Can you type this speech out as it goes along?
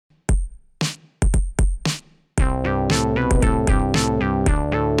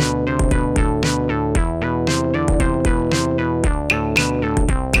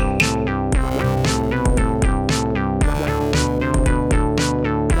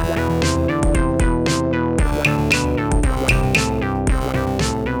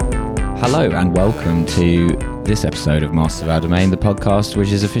Hello and welcome to this episode of Masters of Our Domain, the podcast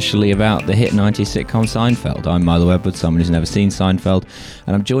which is officially about the hit 90s sitcom Seinfeld. I'm Milo Edwards, someone who's never seen Seinfeld,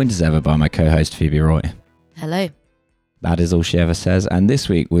 and I'm joined as ever by my co-host Phoebe Roy. Hello. That is all she ever says. And this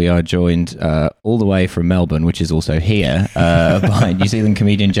week we are joined all the way from Melbourne, which is also here, by New Zealand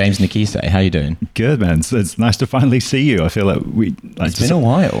comedian James Nokise. How you doing? Good, man. It's nice to finally see you. I feel like it's been a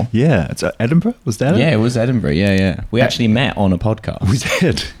while. Yeah. It's Edinburgh, was that it? Yeah, it was Edinburgh. Yeah. We actually met on a podcast. We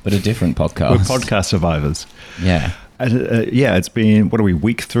did. But a different podcast. We're podcast survivors. Yeah. It's been,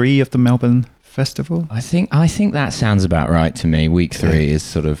 week 3 of the Melbourne Festival? I think that sounds about right to me. Week 3 is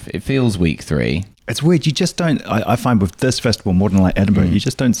sort of, it feels week 3. It's weird. You just don't, I find with this festival more than like Edinburgh, you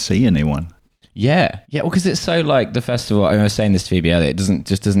just don't see anyone. Yeah. Well, because it's so like the festival, I was saying this to Phoebe earlier, it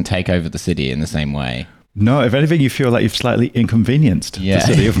doesn't take over the city in the same way. No, if anything, you feel like you've slightly inconvenienced the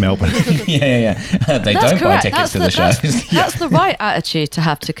city of Melbourne. Yeah. They that's don't correct. buy tickets to the shows. That's the right attitude to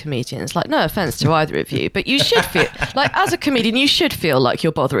have to comedians. Like, no offense to either of you, but you should feel, like, as a comedian, you should feel like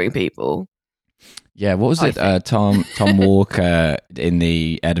you're bothering people. Yeah, what was it? Tom Walker in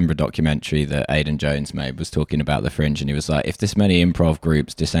the Edinburgh documentary that Aidan Jones made was talking about the Fringe, and he was like, if this many improv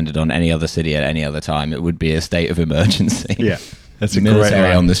groups descended on any other city at any other time, it would be a state of emergency. Yeah, that's a military great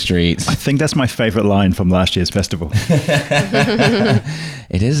line. On the streets. I think that's my favourite line from last year's festival.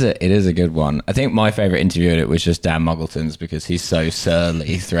 It is a good one. I think my favourite interview at it was just Dan Muggleton's because he's so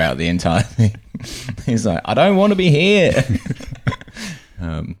surly throughout the entire thing. He's like, I don't want to be here.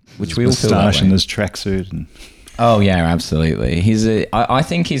 Which we all feel that way. And his tracksuit. And oh yeah, absolutely. I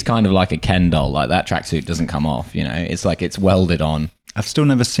think he's kind of like a Ken doll. Like that tracksuit doesn't come off. You know, it's like it's welded on. I've still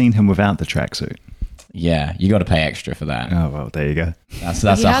never seen him without the tracksuit. Yeah, you got to pay extra for that. Oh well, there you go. That's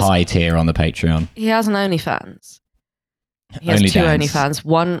a high tier on the Patreon. He has an OnlyFans. He has two OnlyFans.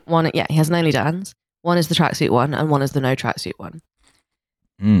 One. Yeah, he has an OnlyDans. One is the tracksuit one, and one is the no tracksuit one.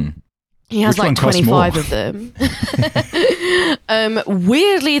 He has like 25 of them.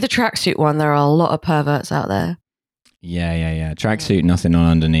 Weirdly, the tracksuit one, there are a lot of perverts out there. Yeah. Tracksuit, nothing on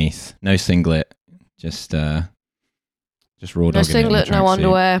underneath. No singlet. Just raw dog. No singlet, no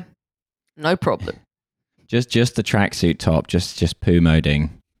underwear. No problem. Just the tracksuit top. Just poo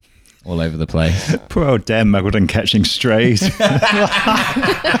moding all over the place. Poor old Dan Muggleton catching strays.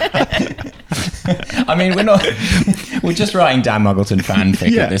 I mean, we're just writing Dan Muggleton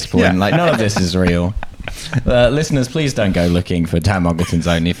fanfic at this point. Like, none of this is real. Listeners, please don't go looking for Dan Muggleton's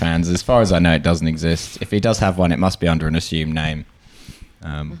OnlyFans. As far as I know, it doesn't exist. If he does have one, it must be under an assumed name.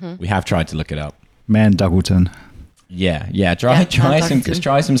 We have tried to look it up. Man Dougleton. Yeah. Try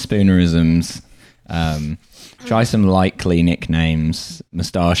some spoonerisms. Try some likely nicknames.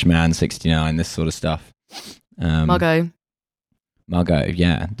 Moustache Man 69, this sort of stuff. Muggo,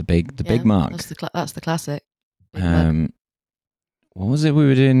 yeah, the big mug. That's the classic. What was it we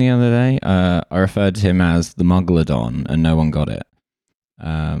were doing the other day? I referred to him as the Muggledon, and no one got it.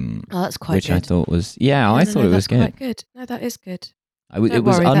 That's quite which good. I thought was I thought it was good. Quite good. No, that is good. It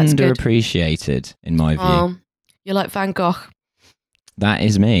was underappreciated in my view. Oh, you're like Van Gogh. That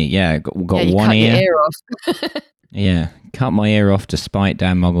is me. Yeah, got you one cut ear. Your ear off. Yeah, cut my ear off to spite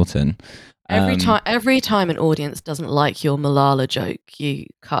Dan Muggleton. Every time an audience doesn't like your Malala joke, you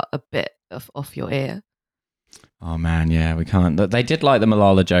cut a bit off your ear. Oh man, yeah, we can't. They did like the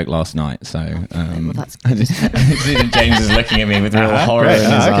Malala joke last night, so well, that's good. James is looking at me with real horror in his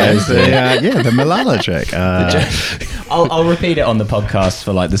eyes. So, the Malala joke. I'll repeat it on the podcast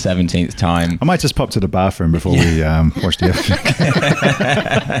for like the 17th time. I might just pop to the bathroom before we watch the episode.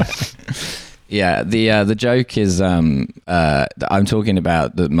 Yeah, the joke is I'm talking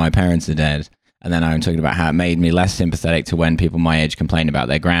about that my parents are dead, and then I'm talking about how it made me less sympathetic to when people my age complain about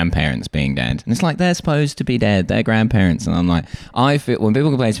their grandparents being dead. And it's like, they're supposed to be dead, they're grandparents. And I'm like, I feel when people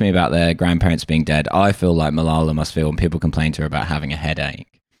complain to me about their grandparents being dead, I feel like Malala must feel when people complain to her about having a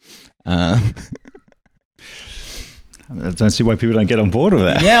headache. I don't see why people don't get on board with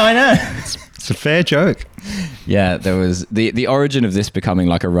that. Yeah, I know. It's a fair joke. Yeah, there was the origin of this becoming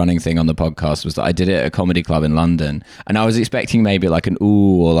like a running thing on the podcast was that I did it at a comedy club in London, and I was expecting maybe like an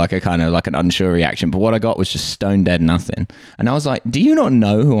ooh or like a kind of like an unsure reaction, but what I got was just stone dead nothing. And I was like, do you not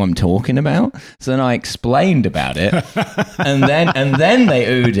know who I'm talking about? So then I explained about it, and then they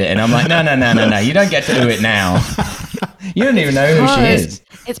oohed it, and I'm like, no, you don't get to ooh it now. You don't even know who she is.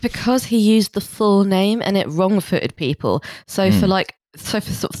 It's because he used the full name and it wrong-footed people. So for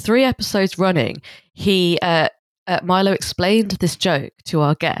sort of 3 episodes running, he Milo explained this joke to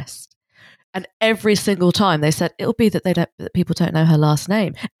our guest, and every single time they said it'll be that that people don't know her last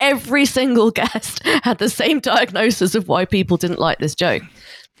name. Every single guest had the same diagnosis of why people didn't like this joke.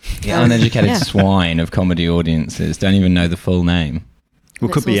 The uneducated swine of comedy audiences don't even know the full name. Well,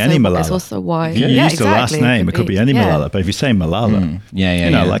 it could be any Malala. It's also why. If you use the last name, it could be any Malala. But if you say Malala,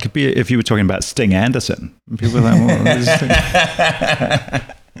 like if you were talking about Sting Anderson, people are like, well, what is Sting?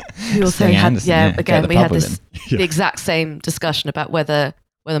 We also had, again, we had the exact same discussion about whether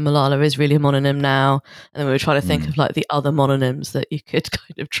Malala is really a mononym now, and then we were trying to think of like the other mononyms that you could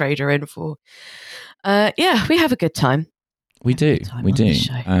kind of trade her in for. We have a good time. We do.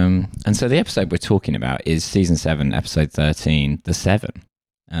 And so the episode we're talking about is season 7, episode 13, The Seven.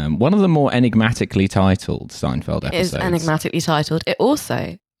 One of the more enigmatically titled Seinfeld episodes. It is enigmatically titled. It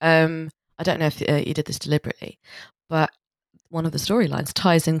also, I don't know if you did this deliberately, but one of the storylines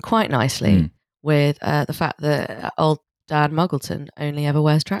ties in quite nicely with the fact that old Dad Muggleton only ever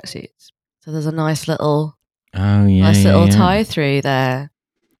wears tracksuits. So there's a nice little tie through there.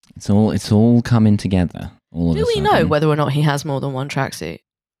 It's all coming together. Do we know whether or not he has more than one tracksuit?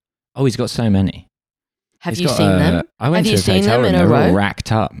 Oh, he's got so many. Have you seen them? I went to his hotel room. They're all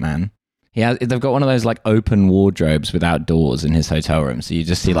racked up, man. They've got one of those like open wardrobes without doors in his hotel room, so you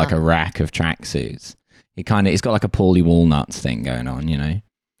just see like a rack of tracksuits. He's got like a Paulie Walnuts thing going on, you know.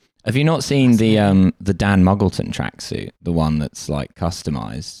 Have you not seen the Dan Muggleton tracksuit, the one that's like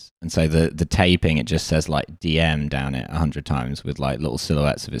customized? And so the taping, it just says like DM down it 100 times with like little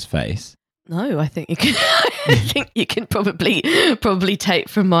silhouettes of his face. No, I think you can. I think you can probably take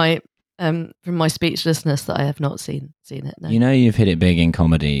from my speechlessness that I have not seen it. No. You know, you've hit it big in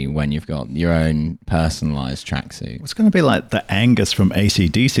comedy when you've got your own personalised tracksuit. It's going to be like the Angus from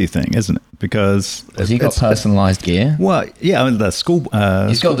AC/DC thing, isn't it? Because has he got personalised gear? Well, yeah, I mean, the school.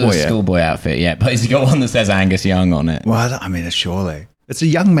 He's got the schoolboy outfit, yeah, but has he got one that says Angus Young on it? Well, I mean, surely. It's a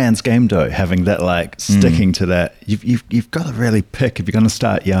young man's game, though, having that, like, sticking to that. You've got to really pick, if you're going to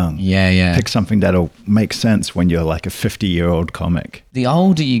start young. Yeah. Pick something that'll make sense when you're like a 50-year-old comic. The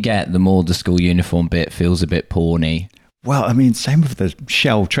older you get, the more the school uniform bit feels a bit porny. Well, I mean, same with the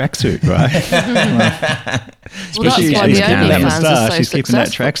shell tracksuit, right? Well, that's why the OnlyFans is so she's keeping that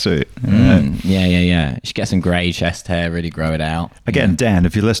tracksuit. Yeah. She gets some grey chest hair, really grow it out. Again, Dan,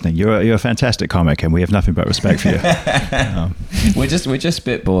 if you're listening, you're a fantastic comic, and we have nothing but respect for you. We're just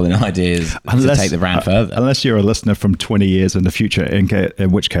spitballing ideas to take the brand further. Unless you're a listener from 20 years in the future,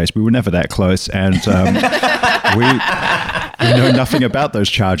 in which case we were never that close, and we know nothing about those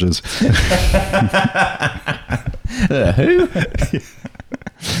charges. Who?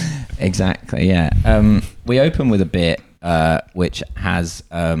 Exactly, yeah. We open with a bit which has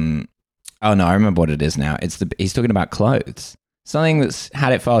I remember what it is now. He's talking about clothes. Something that's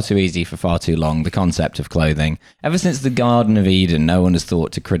had it far too easy for far too long, the concept of clothing. Ever since the Garden of Eden, no one has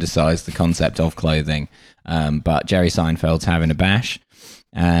thought to criticize the concept of clothing. But Jerry Seinfeld's having a bash.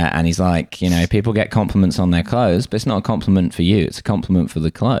 And he's like, you know, people get compliments on their clothes, but it's not a compliment for you. It's a compliment for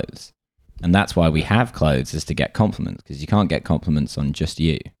the clothes. And that's why we have clothes, is to get compliments, because you can't get compliments on just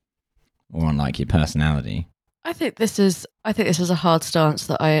you or on like your personality. I think this is a hard stance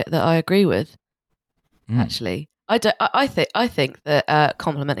that I agree with. Actually, I think that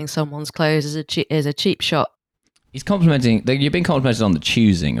complimenting someone's clothes is a cheap shot. He's complimenting. You've been complimented on the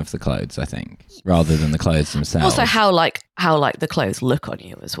choosing of the clothes, I think, rather than the clothes themselves. Also, how the clothes look on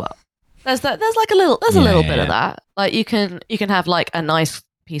you as well. There's a little bit of that. Like you can have like a nice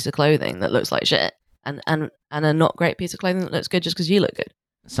piece of clothing that looks like shit, and a not great piece of clothing that looks good just because you look good.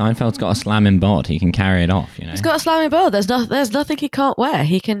 Seinfeld's got a slamming bod. He can carry it off. You know, he's got a slamming bod. There's nothing he can't wear.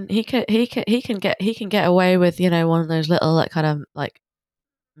 He can get away with, you know, one of those little like kind of like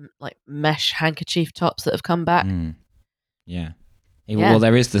mesh handkerchief tops that have come back. Yeah. Well,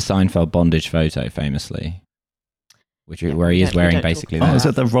 there is the Seinfeld bondage photo, famously, where he is wearing basically that. Oh, is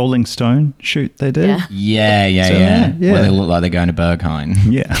it the Rolling Stone shoot they did? Yeah. Where they look like they're going to Berghain.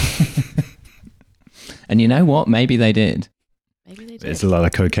 Yeah. And you know what? Maybe they did. There's a lot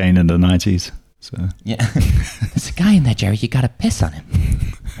of cocaine in the 90s. So yeah. There's a guy in there, Jerry. You got to piss on him.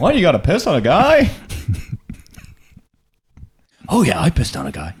 Why do you got to piss on a guy? Oh yeah, I pissed on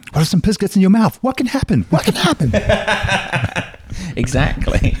a guy. What if some piss gets in your mouth? What can happen?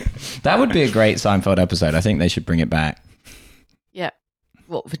 Exactly. That would be a great Seinfeld episode. I think they should bring it back. Yeah.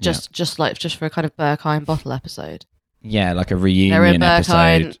 What for just for a kind of Berghain bottle episode? Yeah, like a reunion They're in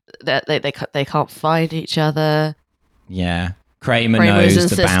Berghain, episode. They can't find each other. Yeah. Kramer knows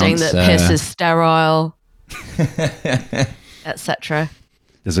the bouncer. Insisting that piss is sterile, etc.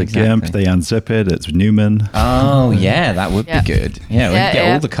 There's a GIMP, they unzip it, it's Newman. Oh, yeah, that would be good. Yeah, we could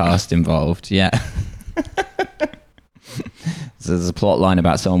get all the cast involved, yeah. So there's a plot line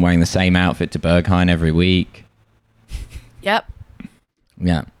about someone wearing the same outfit to Berghain every week. Yep.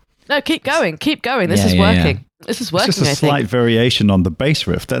 Yeah. No, keep going. This is working. This is working. It's just a slight variation on the bass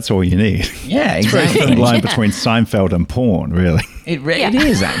riff. That's all you need. Yeah, exactly. It's a very thin line between Seinfeld and porn, really. It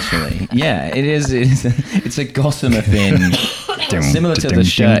is actually. Yeah, it is. It's a gossamer thin, similar to the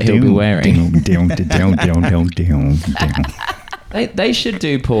shirt he'll be wearing. They should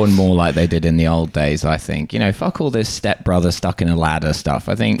do porn more like they did in the old days, I think. Fuck all this stepbrother stuck in a ladder stuff.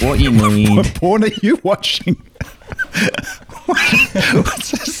 I think what you need... What porn are you watching?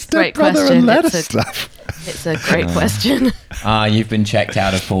 What's a stepbrother and ladder stuff? It's a great question. You've been checked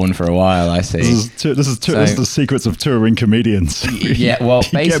out of porn for a while, I see. This is the secrets of touring comedians. Yeah, well,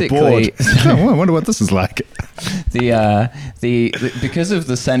 basically... I wonder what this is like. Because of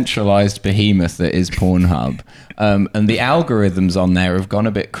the centralized behemoth that is Pornhub, and the algorithms on there have gone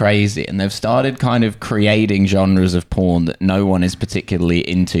a bit crazy, and they've started kind of creating genres of porn that no one is particularly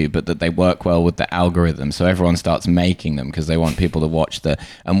into, but that they work well with the algorithm. So everyone starts making them because they want people to watch the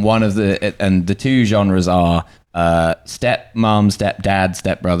two genres are stepmom, stepdad,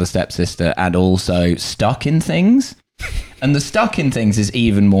 stepbrother, stepsister, and also stuck in things. And the stuck in things is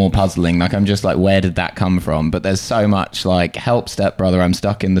even more puzzling. Like, I'm just like, where did that come from? But there's so much like, help stepbrother, I'm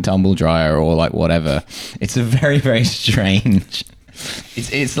stuck in the tumble dryer, or like whatever. It's a very, very strange.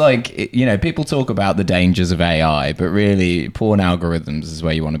 It's like, people talk about the dangers of AI, but really porn algorithms is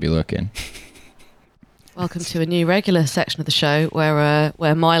where you want to be looking. Welcome to a new regular section of the show where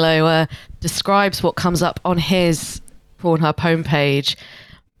Milo describes what comes up on his Pornhub homepage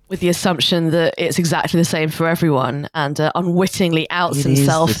with the assumption that it's exactly the same for everyone, and unwittingly outs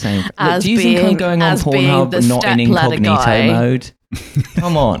himself as do you think I'm going on Pornhub and not in incognito mode?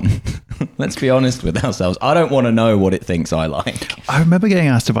 Come on. Let's be honest with ourselves. I don't want to know what it thinks I like. I remember getting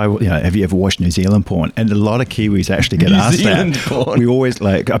asked if have you ever watched New Zealand porn? And a lot of Kiwis actually get asked that. Porn. We always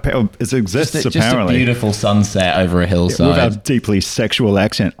it exists apparently. Just a beautiful sunset over a hillside. With our deeply sexual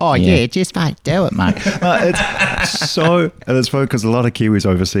accent. Oh yeah, just mate, do it, mate. It's funny because a lot of Kiwis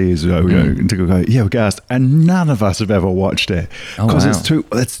overseas go, yeah, we get asked, and none of us have ever watched it because it's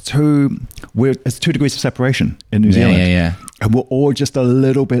 2 degrees of separation in New Zealand. Yeah. And we're all just a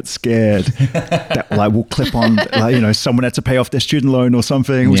little bit scared that we'll clip on, someone had to pay off their student loan or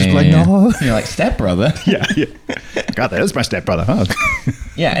something. We're just no. You're like, stepbrother? Yeah. God, that is my stepbrother, huh?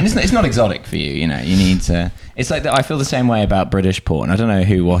 Yeah, and it's not exotic for you, you need to... It's like, I feel the same way about British porn. I don't know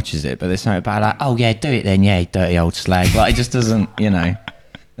who watches it, but there's something about like, oh yeah, do it then, yeah, dirty old slag. Like, it just doesn't,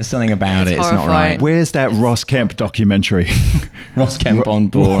 there's something about it. It's not right. Where's that Ross Kemp documentary? Ross Kemp on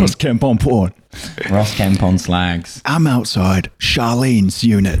porn. Ross Kemp on porn. Ross Kemp on slags. I'm outside Charlene's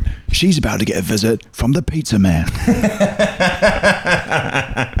unit. She's about to get a visit from the pizza man.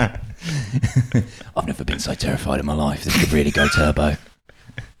 I've never been so terrified in my life. This could really go turbo.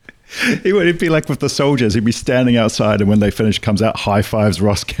 He'd be like with the soldiers. He'd be standing outside, and when they finish, comes out, high fives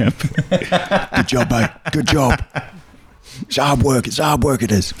Ross Kemp. Good job, mate. Good job. It's hard work.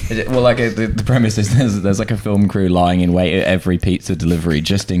 It is. Well, like the premise is there's like a film crew lying in wait at every pizza delivery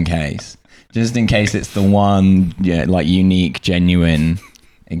just in case it's the one, unique, genuine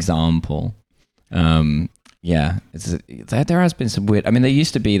example. There has been some weird. I mean, there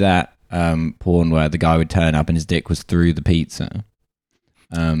used to be that porn where the guy would turn up and his dick was through the pizza.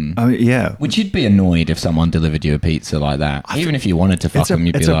 Which you'd be annoyed if someone delivered you a pizza like that. Even if you wanted to fuck them,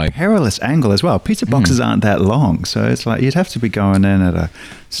 you'd be like... It's a perilous angle as well. Pizza boxes aren't that long, so it's like you'd have to be going in at a...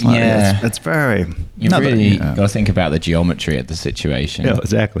 It's very... You've really got to think about the geometry of the situation. Yeah,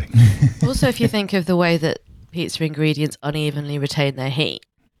 exactly. Also, if you think of the way that pizza ingredients unevenly retain their heat,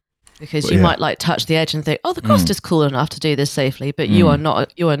 because you might touch the edge and think, oh, the crust is cool enough to do this safely, but you are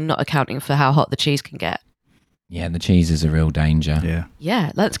not accounting for how hot the cheese can get. Yeah, the cheese is a real danger.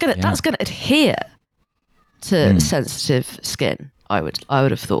 Yeah, that's gonna adhere to sensitive skin. I would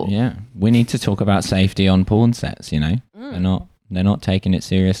have thought. Yeah, we need to talk about safety on porn sets. They're not taking it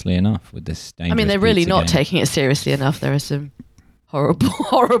seriously enough with this dangerous. I mean, they're really not taking it seriously enough. There are some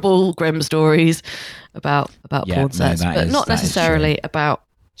horrible, grim stories about porn sets, but not necessarily about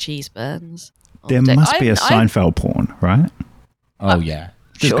cheese burns. There must be a Seinfeld porn, right? Oh yeah.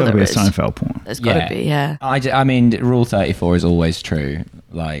 There's got to be a Seinfeld porn. There's got to be, yeah. I mean, Rule 34 is always true.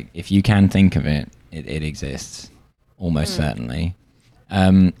 Like, if you can think of it, it exists. Almost certainly.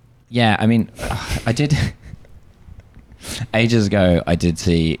 I mean, I did... Ages ago, I did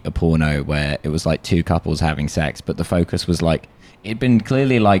see a porno where it was like 2 couples having sex, but the focus was like... It'd been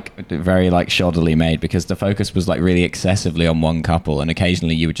clearly very shoddily made because the focus was really excessively on one couple, and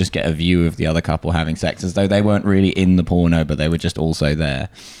occasionally you would just get a view of the other couple having sex as though they weren't really in the porno, but they were just also there.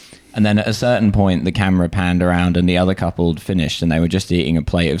 And then at a certain point, the camera panned around and the other couple had finished and they were just eating a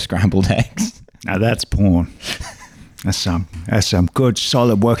plate of scrambled eggs. Now that's porn. That's some good,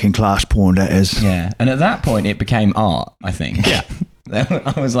 solid working class porn, that is. Yeah. And at that point, it became art, I think. Yeah.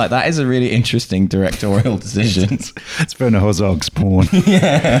 I was like, that is a really interesting directorial decision. It's Werner Herzog's porn.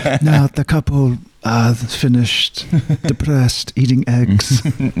 Yeah. Now the couple are finished, depressed, eating eggs.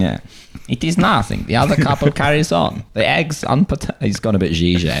 Yeah. It is nothing. The other couple carries on. The eggs He's gone a bit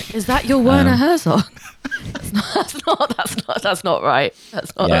Zizek. Is that your Werner Herzog? That's not right.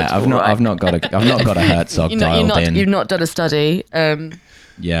 That's not. Yeah, I've not got a Herzog dialed in. You've not done a study.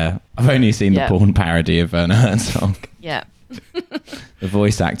 Yeah, I've only seen the porn parody of Werner Herzog. Yeah. The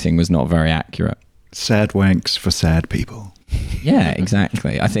voice acting was not very accurate. Sad wanks for sad people. Yeah,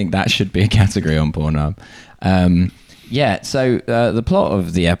 exactly. I think that should be a category on Pornhub. Yeah, so the plot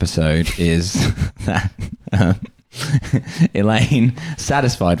of the episode is that Elaine,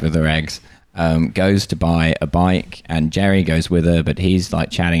 satisfied with her eggs, goes to buy a bike, and Jerry goes with her, but he's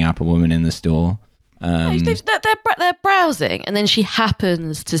like chatting up a woman in the store. They're browsing, and then she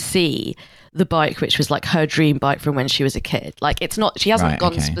happens to see the bike, which was like her dream bike from when she was a kid. Like, it's not, she hasn't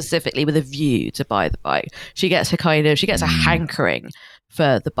gone specifically with a view to buy the bike. She gets a hankering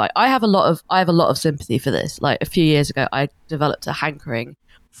for the bike. I have a lot of sympathy for this. Like, a few years ago, I developed a hankering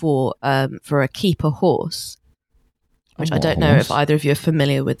for a keeper horse, which I don't know if either of you are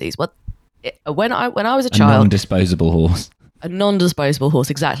familiar with these. When I was a child, non-disposable horse. A non-disposable horse,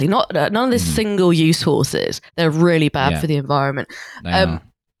 exactly. None of the single-use horses. They're really bad for the environment.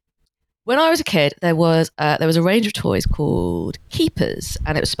 When I was a kid, there was a range of toys called Keepers,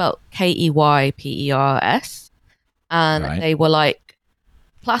 and it was spelled Keypers, and they were like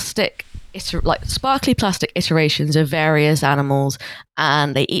plastic, like sparkly plastic iterations of various animals,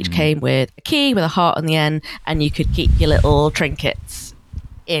 and they each came with a key with a heart on the end, and you could keep your little trinkets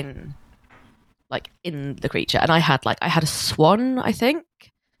in the creature. And I had a swan, I think,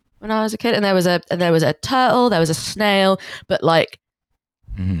 when I was a kid, and there was a turtle, there was a snail, but like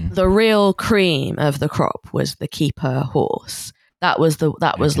the real cream of the crop was the keeper horse. That was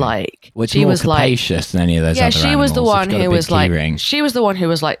like, which she was capacious than any of those other animals. She was the one who was like, she was the one who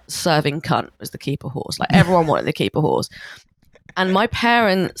was like serving cunt, was the keeper horse. Like, everyone wanted the keeper horse, and my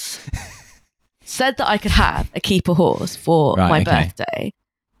parents said that I could have a keeper horse for my birthday.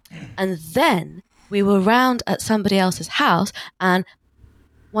 And then we were round at somebody else's house, and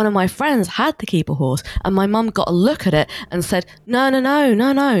one of my friends had the keeper horse, and my mum got a look at it and said, no, you're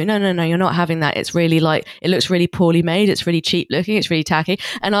not having that. It's really like, it looks really poorly made. It's really cheap looking. It's really tacky.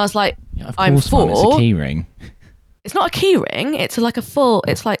 And I was like, I'm for. It's a key ring. It's not a key ring. It's like a full,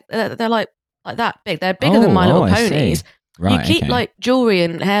 it's like, they're like that big. They're bigger than My Little Ponies. Right, you keep like jewelry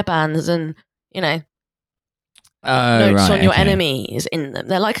and hairbands and, notes on your enemies in them.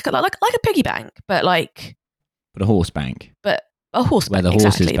 They're like a piggy bank, but a horse bank. But a horse bank, where the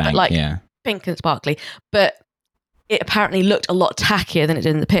horses bank, but like pink and sparkly. But it apparently looked a lot tackier than it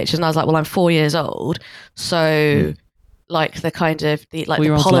did in the pictures, and I was like, well, I'm 4 years old, so like the kind of the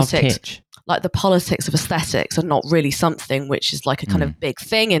politics, like the politics of aesthetics are not really something which is like a kind of big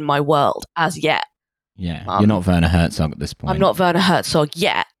thing in my world as yet. Yeah, you're not Werner Herzog at this point. I'm not Werner Herzog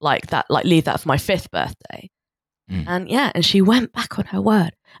yet. Like that, like leave that for my 5th birthday. And she went back on her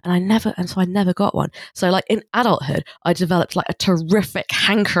word, so I never got one. So like in adulthood, I developed like a terrific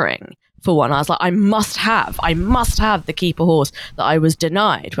hankering for one. I was like, I must have the keeper horse that I was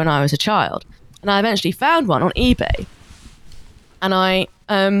denied when I was a child. And I eventually found one on eBay, and I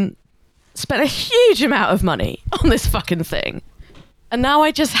spent a huge amount of money on this fucking thing, and now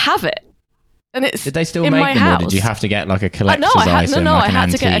I just have it. And it's did they still in make my them, house. or did you have to get like a collector's item? I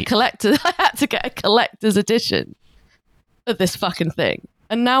had to get a collector's edition of this fucking thing,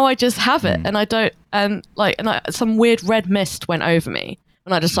 and now I just have it, and I don't, some weird red mist went over me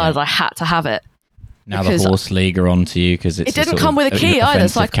when I decided I had to have it. Now the horse league are onto you because it didn't come with a key either,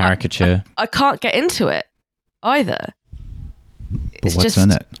 so caricature. I can't get into it either. But what's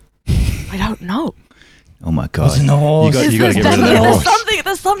in it? I don't know. Oh my god! What's in the horse? You got to get rid of the horse.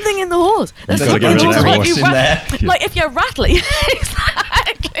 There's something in the horse. There's something in the horse. Like if you're rattling,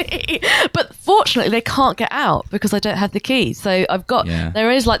 exactly. But fortunately, they can't get out because I don't have the key. So I've got.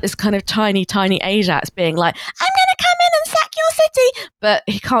 There is like this kind of tiny Ajax being like, "I'm gonna come in and sack your city," but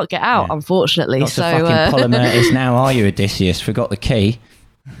he can't get out, unfortunately. Not so fucking Polymertis now, are you, Odysseus? Forgot the key.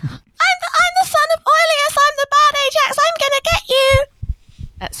 I'm the son of Oileus. I'm the bad Ajax. I'm gonna get you,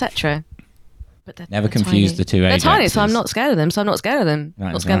 etc. But never confuse the two Ajaxes. They're tiny, so I'm not scared of them.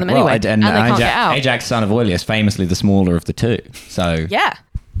 Right, not scared of them anyway. Well, and they can't get out. Ajax, son of Oileus, famously the smaller of the two. So yeah,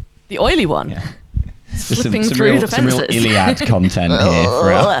 the oily one. Yeah. Slipping through the fences. Some real Iliad content here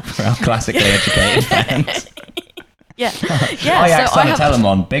for our classically educated fans. Yeah. Ajax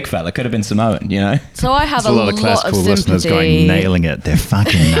Telemon, big fella, could have been Samoan, you know? So I have a lot of classical listeners going, nailing it. They're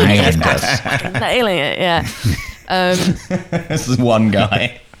fucking nailing this. Fucking nailing it, yeah. This is one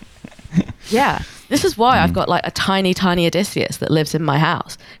guy. Yeah. This is why I've got like a tiny, tiny Odysseus that lives in my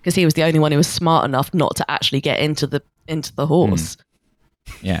house, because he was the only one who was smart enough not to actually get into the horse.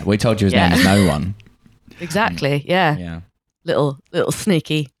 Yeah, we told you his name is No One. Exactly, yeah. Little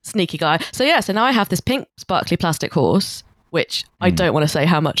sneaky guy. So now I have this pink sparkly plastic horse, which I don't want to say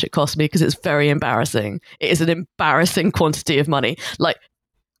how much it cost me because it's very embarrassing. It is an embarrassing quantity of money. Like,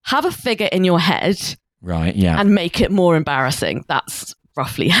 have a figure in your head, right? Yeah, and make it more embarrassing. That's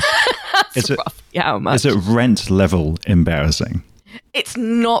roughly how much. Is it rent level embarrassing? It's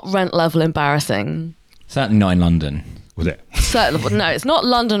not rent level embarrassing. Certainly not in London. Was it? No, it's not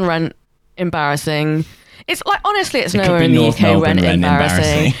London rent embarrassing. It's like, honestly, it's nowhere in the UK rent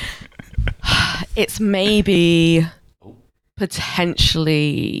embarrassing. It's maybe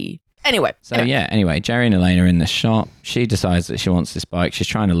potentially... Anyway. Jerry and Elaine are in the shop. She decides that she wants this bike. She's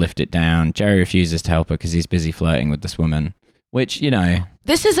trying to lift it down. Jerry refuses to help her because he's busy flirting with this woman, which, you know...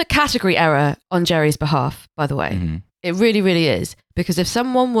 This is a category error on Jerry's behalf, by the way. Mm-hmm. It really, really is. Because if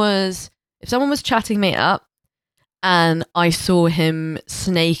someone was chatting me up and I saw him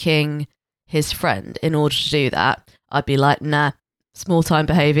snaking his friend in order to do that, I'd be like, nah, small time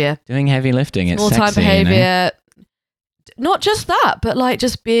behavior. Doing heavy lifting, it's sexy, small time behavior. You know? Not just that, but like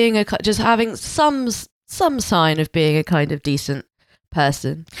just having some sign of being a kind of decent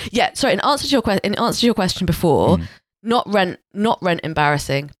person. Yeah. Sorry. In answer to your question before, not rent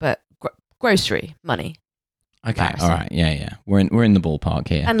embarrassing, but grocery money. Okay. All right. Yeah. We're in the ballpark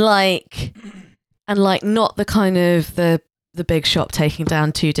here. And like not the kind of the big shop taking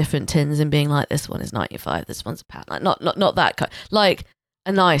down two different tins and being like, this one is 95, this one's £1. Like not that kind. Like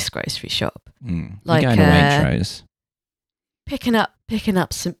a nice grocery shop. Like going to Waitrose. Picking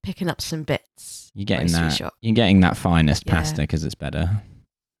up some bits. You're getting that. Shop. You're getting that finest pasta because it's better.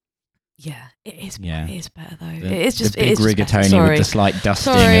 Yeah, it is. Yeah. It is better though. It is just the big rigatoni with the slight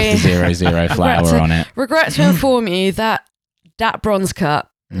dusting of the 00 flour on it. Regret to inform you that bronze cut.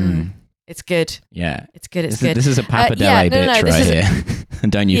 It's good. Yeah, it's good. It's good. This is a Pappardelle bitch right here.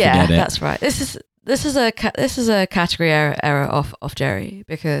 Don't you forget it? Yeah, that's right. This is a category error off Jerry,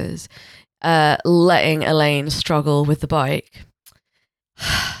 because letting Elaine struggle with the bike.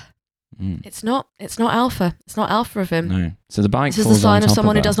 It's not alpha. It's not alpha of him. No. So the bike. This is the sign of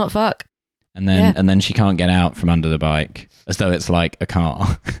someone who does not fuck. And then she can't get out from under the bike, as though it's like a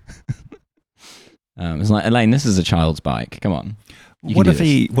car. It's like, Elaine, this is a child's bike. Come on. What if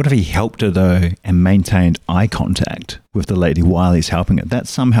he helped her though and maintained eye contact with the lady while he's helping it?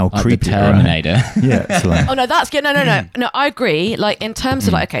 That's somehow like creepy. The Terminator. Right? Yeah. It's like, oh no, that's good. No. I agree. Like in terms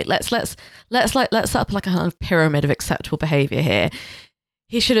of like, okay, let's set up like a kind of pyramid of acceptable behavior here.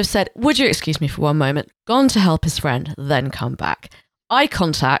 He should have said, "Would you excuse me for one moment?" Gone to help his friend, then come back. Eye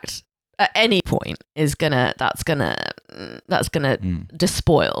contact at any point is gonna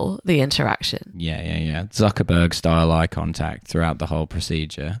despoil the interaction. Yeah. Zuckerberg style eye contact throughout the whole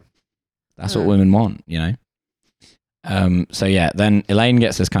procedure. That's what women want, you know. Then Elaine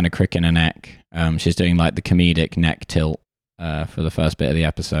gets this kind of crick in her neck. She's doing like the comedic neck tilt for the first bit of the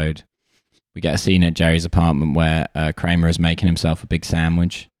episode. We get a scene at Jerry's apartment where Kramer is making himself a big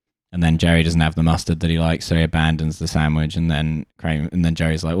sandwich. And then Jerry doesn't have the mustard that he likes, so he abandons the sandwich. And then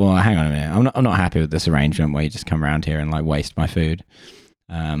Jerry's like, "Well, hang on a minute. I'm not happy with this arrangement where you just come around here and like waste my food."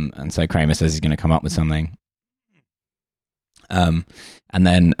 And so Kramer says he's going to come up with something. And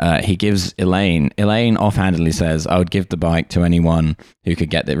then he gives Elaine offhandedly says, "I would give the bike to anyone who could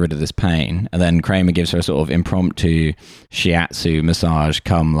get rid of this pain." And then Kramer gives her a sort of impromptu shiatsu massage,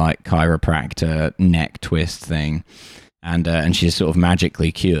 come like chiropractor neck twist thing. And she's sort of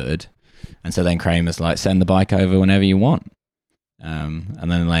magically cured. And so then Kramer's like, "Send the bike over whenever you want." And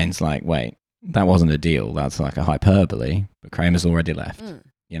then Elaine's like, "Wait, that wasn't a deal. That's like a hyperbole." But Kramer's already left.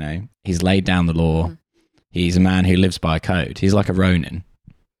 You know, he's laid down the law. He's a man who lives by code. He's like a Ronin.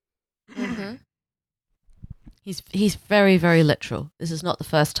 Mm-hmm. He's very, very literal. This is not the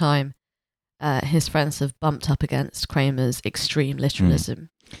first time his friends have bumped up against Kramer's extreme literalism.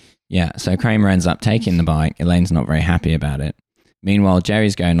 Yeah, so Kramer ends up taking the bike. Elaine's not very happy about it. Meanwhile,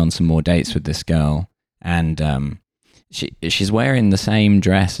 Jerry's going on some more dates with this girl, and she's wearing the same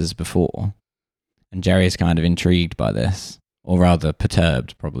dress as before. And Jerry's kind of intrigued by this, or rather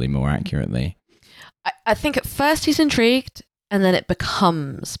perturbed, probably more accurately. I think at first he's intrigued, and then it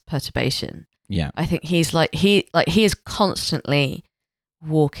becomes perturbation. Yeah, I think he is constantly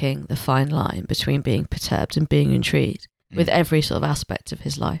walking the fine line between being perturbed and being intrigued. with every sort of aspect of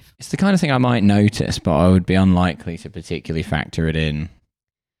his life. It's the kind of thing I might notice, but I would be unlikely to particularly factor it in.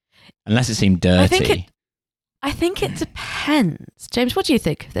 Unless it seemed dirty. I think it depends. James, what do you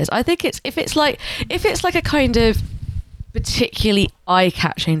think of this? I think if it's like a kind of particularly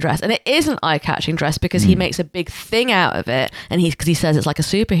eye-catching dress, and it is an eye-catching dress because he makes a big thing out of it, and because he says it's like a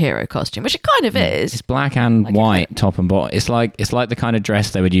superhero costume, which it kind of is. It's black and like white, top and bottom. It's like the kind of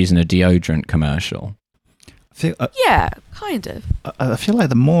dress they would use in a deodorant commercial. Yeah, kind of. I feel like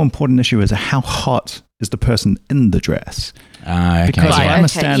the more important issue is how hot is the person in the dress. Okay. Because if I'm a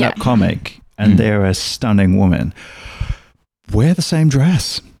stand-up comic and they're a stunning woman, wear the same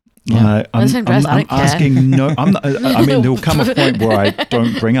dress. Yeah. I'm asking. No, I'm not, I mean, there'll come a point where I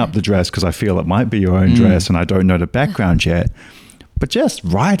don't bring up the dress because I feel it might be your own dress and I don't know the background yet. But just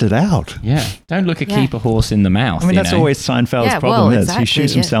ride it out. Yeah. Don't keep a horse in the mouth. I mean, that's always Seinfeld's problem is he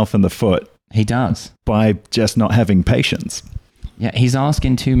shoots himself in the foot. He does. By just not having patience. Yeah, he's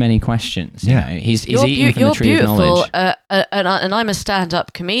asking too many questions. Yeah, he's eating from the tree of knowledge. And I'm a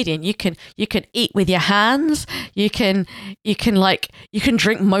stand-up comedian. You can eat with your hands. You can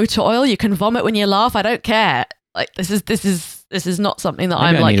drink motor oil. You can vomit when you laugh. I don't care. Like this is not something that Maybe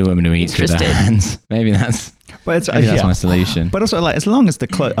I'm I like. Need a woman who eats with her hands. Maybe that's. But that's my solution. But also, like, as long as the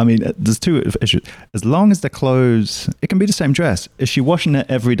clothes, I mean, there's two issues. As long as the clothes, it can be the same dress. Is she washing it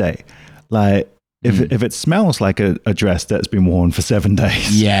every day? Like, if it smells like a dress that's been worn for 7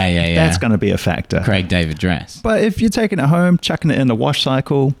 days, that's going to be a factor. Craig David dress. But if you're taking it home, chucking it in the wash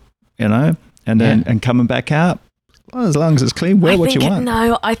cycle, and then and coming back out, well, as long as it's clean, wear what you want.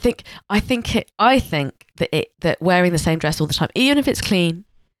 No, I think that wearing the same dress all the time, even if it's clean,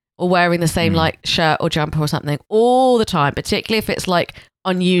 or wearing the same like shirt or jumper or something all the time, particularly if it's like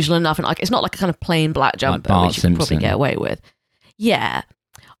unusual enough and like it's not like a kind of plain black jumper, like which you can probably get away with. Yeah.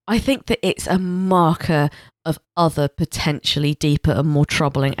 I think that it's a marker of other potentially deeper and more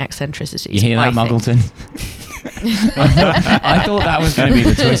troubling eccentricities. You hear that, Muggleton? I thought that was going to be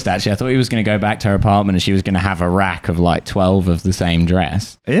the twist, actually. I thought he was going to go back to her apartment and she was going to have a rack of like 12 of the same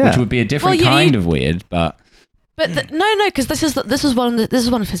dress, which would be a different kind of weird, but... no, because this is one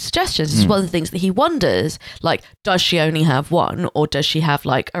of his suggestions. This is one of the things that he wonders. Like, does she only have one, or does she have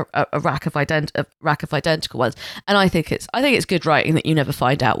like a rack of identical ones? And I think it's good writing that you never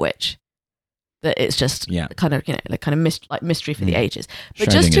find out which. That it's just kind of mystery for the ages.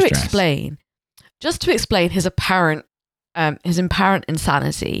 But just to explain his apparent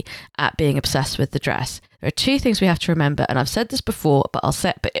insanity at being obsessed with the dress, there are two things we have to remember. And I've said this before, but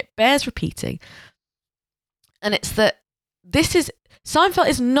it bears repeating. And it's that Seinfeld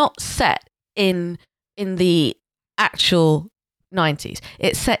is not set in the actual 90s.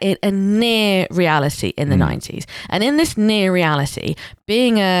 It's set in a near reality in the 90s. And in this near reality,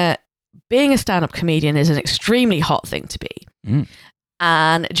 being a stand-up comedian is an extremely hot thing to be.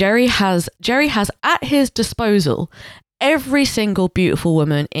 And Jerry has at his disposal every single beautiful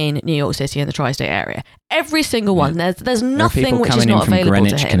woman in New York City and the tri-state area. Every single one. There's nothing which is not available to him. People coming in from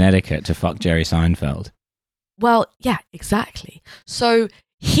Greenwich, Connecticut to fuck Jerry Seinfeld. Well, yeah, exactly. So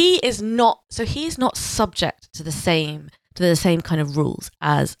he's not subject to the same kind of rules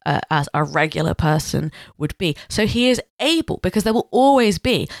as a regular person would be. So he is able, because there will always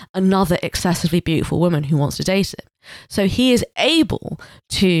be another excessively beautiful woman who wants to date him. So he is able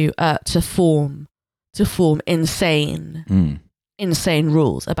to form insane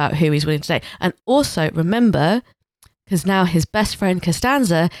rules about who he's willing to date. And also remember, because now his best friend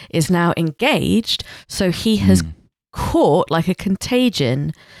Costanza is now engaged, so he has caught, like a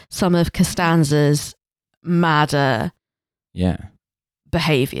contagion, some of Costanza's madder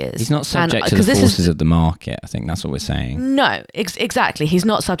behaviors. He's not subject to the forces of the market. I think that's what we're saying. No, exactly. He's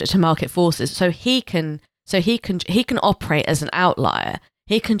not subject to market forces, so he can operate as an outlier.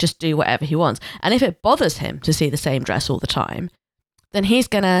 He can just do whatever he wants. And if it bothers him to see the same dress all the time, then he's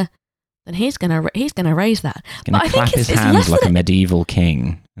gonna raise that. Gonna clap his hands like a medieval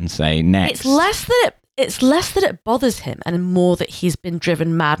king and say next. It's less that it bothers him, and more that he's been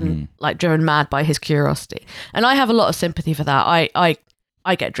driven mad by his curiosity. And I have a lot of sympathy for that. I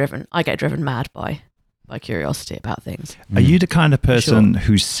get driven mad by curiosity about things. Are you the kind of person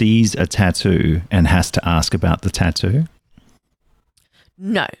who sees a tattoo and has to ask about the tattoo?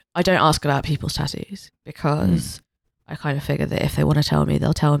 No, I don't ask about people's tattoos because I kind of figure that if they want to tell me,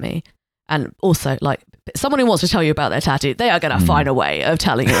 they'll tell me. And also, like, someone who wants to tell you about their tattoo, they are going to find a way of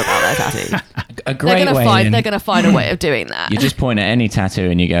telling you about their tattoo. A great way. They're going to find a way of doing that. You just point at any tattoo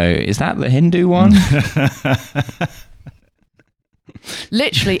and you go, "Is that the Hindu one?"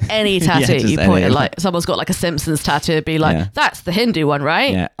 Literally any tattoo you point at, like someone's got like a Simpsons tattoo, be like, "That's the Hindu one,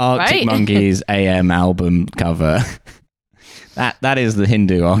 right?" Yeah, Arctic right? Monkeys AM album cover. That is the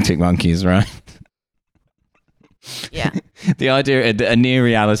Hindu Arctic monkeys, right? Yeah. The idea, a near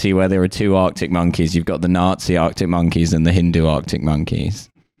reality where there are two Arctic monkeys. You've got the Nazi Arctic monkeys and the Hindu Arctic monkeys.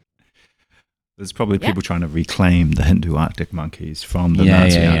 There's probably people trying to reclaim the Hindu Arctic monkeys from the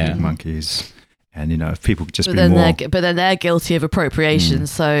Nazi Arctic monkeys. And, if people could just be more... But then they're guilty of appropriation,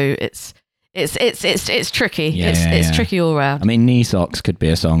 so it's tricky. It's tricky all around. I mean, knee socks could be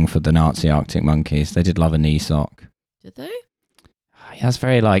a song for the Nazi Arctic monkeys. They did love a knee sock. Did they? Yeah, it's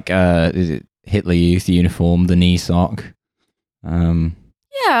very like Hitler Youth uniform, the knee sock.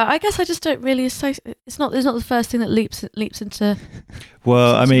 Yeah, I guess I just don't really associate. It's not the first thing that leaps into.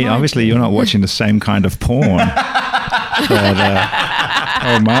 Well, I mean, obviously you're not watching the same kind of porn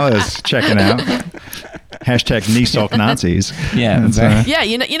that Marla's checking out. Hashtag knee sock Nazis. Yeah, yeah.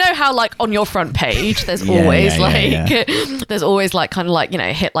 You know how like on your front page, there's always there's always like kind of like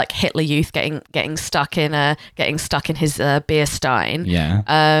Hitler Youth getting stuck in his beer stein. Yeah.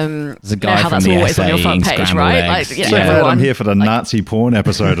 There's a guy how from that's the always on your front page, right? Like, I'm here for the Nazi porn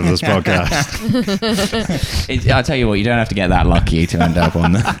episode of this podcast. I tell you what, you don't have to get that lucky to end up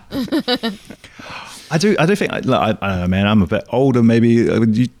on that. I do think. I don't know, man. I'm a bit older. Maybe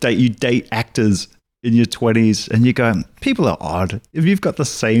you date actors in your 20s and you go, people are odd. If you've got the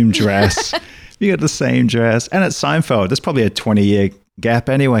same dress, and at Seinfeld, there's probably a 20-year gap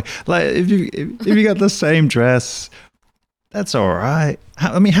anyway. Like if you got the same dress, that's all right.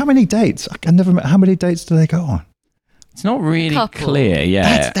 I mean, how many dates? How many dates do they go on? It's not really clear.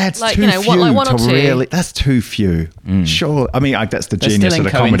 Yeah, that's like, too few one or to two. really. That's too few. Sure. I mean, that's the genius of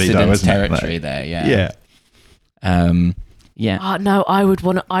the comedy, though, isn't it? Territory there. Yeah. Yeah. Oh, no, I would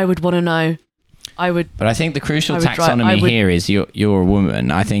want to know. But I think the crucial taxonomy here is you're a woman.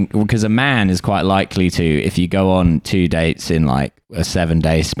 I think because a man is quite likely to, if you go on 2 dates in like a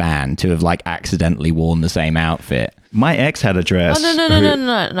 7-day span, to have like accidentally worn the same outfit. My ex had a dress. Oh,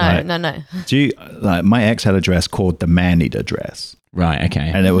 no. My ex had a dress called the man-eater dress. Right.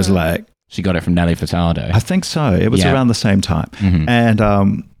 Okay. And it was like, she got it from Nelly Furtado. I think so. It was around the same time,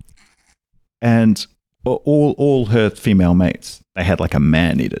 and all her female mates, they had like a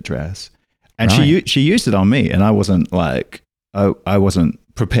man-eater dress. And she used it on me, and I wasn't like, I wasn't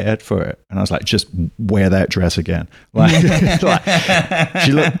prepared for it, and I was like, just wear that dress again. Like,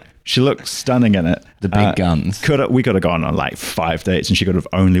 she looked stunning in it. The big guns. We could have gone on like 5 dates, and she could have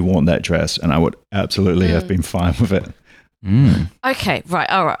only worn that dress, and I would absolutely have been fine with it. Okay, right,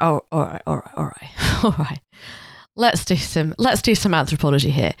 all right. Let's do some anthropology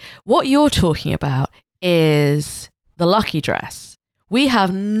here. What you're talking about is the lucky dress. We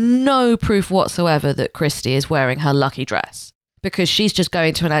have no proof whatsoever that Christy is wearing her lucky dress because she's just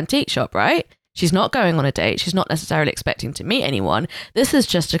going to an antique shop, right? She's not going on a date. She's not necessarily expecting to meet anyone. This is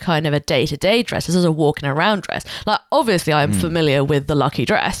just a kind of a day-to-day dress. This is a walking around dress. Like, obviously, I'm familiar with the lucky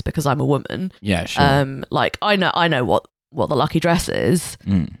dress because I'm a woman. Yeah, sure. Like, I know what the lucky dress is.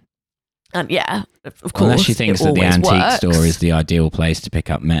 And yeah, of course, unless she thinks that the antique works. store is the ideal place to pick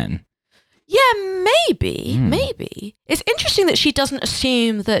up men. Yeah, maybe. It's interesting that she doesn't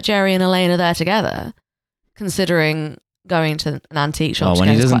assume that Jerry and Elaine are there together, considering going to an antique shop. Well, when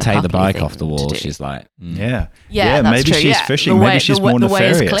he doesn't take the bike off the wall, she's like, yeah, maybe true. she's fishing. Maybe she's more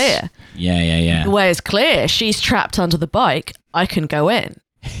nefarious. The way is clear. Yeah. The way is clear. She's trapped under the bike. I can go in.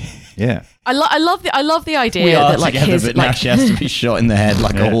 Yeah. I love the idea we are that like together, his but like now she has to be shot in the head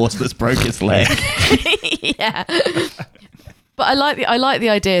like a horse that's broke its leg. Yeah. But I like the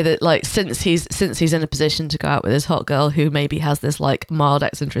idea that like since he's in a position to go out with this hot girl who maybe has this like mild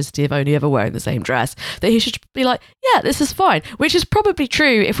eccentricity of only ever wearing the same dress, that he should be like, yeah, this is fine, which is probably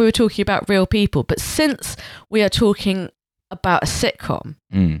true if we were talking about real people. But since we are talking about a sitcom,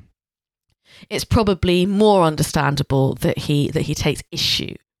 it's probably more understandable that he takes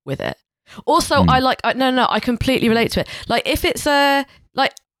issue with it. Also, I completely relate to it. Like if it's I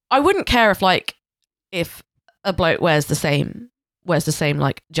wouldn't care if a bloke wears the same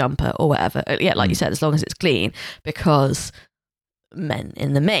like jumper or whatever. Yeah, like you said, as long as it's clean, because men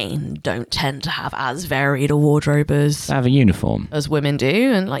in the main don't tend to have as varied a wardrobe as have a uniform as women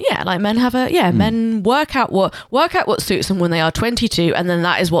do, and men have men work out what suits them when they are 22, and then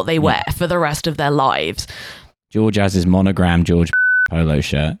that is what they wear for the rest of their lives. George has his monogram George polo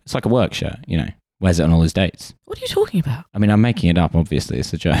shirt. It's like a work shirt, Wears it on all his dates. What are you talking about? I mean, I'm making it up, obviously.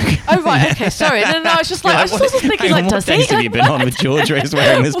 It's a joke. Oh, right. Okay. Sorry. No, I was just like, I was also thinking, like, does he? What days have you been on with George where he's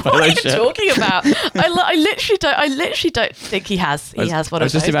wearing this polo shirt? What are you talking about? I literally don't think he has. He has one of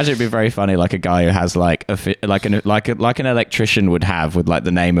those. I was just imagining it'd be very funny, like a guy who has like an electrician would have with like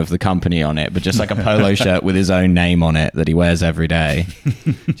the name of the company on it, but just like a polo shirt with his own name on it that he wears every day,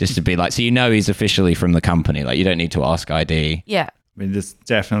 just to be like, so he's officially from the company. Like you don't need to ask ID. Yeah. I mean, there's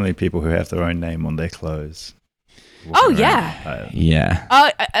definitely people who have their own name on their clothes. Oh yeah, yeah.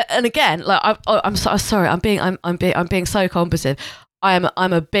 And again, like I'm sorry, I'm being so combative. I'm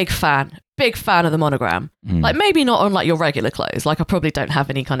a big fan of the monogram. Like maybe not on like your regular clothes. Like I probably don't have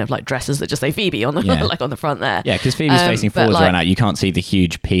any kind of like dresses that just say Phoebe on the like on the front there. Yeah, because Phoebe's facing forwards right now. You can't see the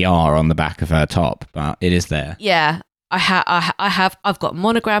huge PR on the back of her top, but it is there. Yeah, I've got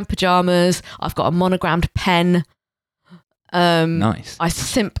monogram pajamas. I've got a monogrammed pen. Nice. I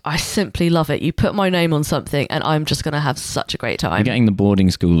simply love it. You put my name on something and I'm just going to have such a great time. You're getting the boarding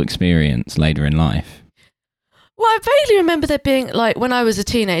school experience later in life. Well, I vaguely remember there being like when I was a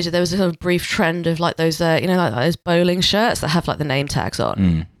teenager, there was a sort of brief trend of like those, like those bowling shirts that have like the name tags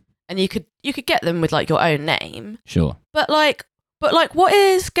on, and you could get them with like your own name. Sure. But what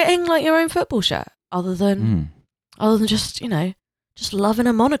is getting like your own football shirt other than just loving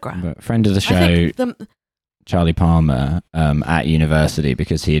a monogram? But friend of the show. Charlie Palmer at university,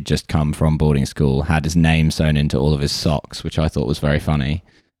 because he had just come from boarding school, had his name sewn into all of his socks, which I thought was very funny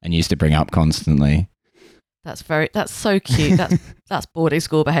and used to bring up constantly. That's so cute. That's boarding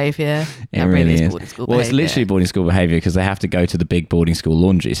school behaviour. It really is. It's literally boarding school behaviour because they have to go to the big boarding school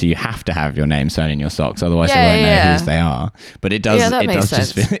laundry, so you have to have your name sewn in your socks, otherwise they won't know whose they are. But it does. Yeah, it does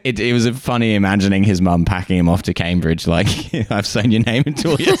just. It was funny imagining his mum packing him off to Cambridge, like I've sewn your name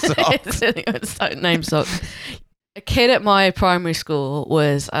into all your socks. Name socks. A kid at my primary school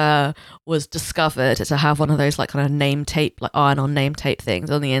was discovered to have one of those like kind of name tape, like iron-on name tape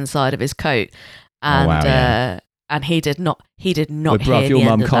things on the inside of his coat. And he did not hear bruv, the your end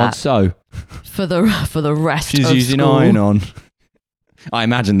mum of can't that sew for the rest She's of using school. iron on. I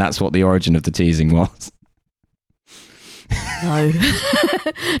imagine that's what the origin of the teasing was. No,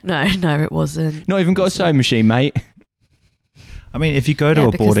 no, it wasn't. Not even got a sewing machine, mate. I mean, if you go to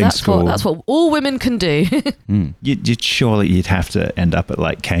a boarding school, that's what all women can do. You'd have to end up at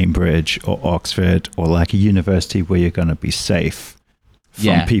like Cambridge or Oxford or like a university where you're going to be safe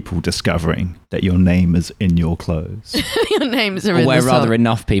from people discovering that your name is in your clothes. Your names are in where the rather song.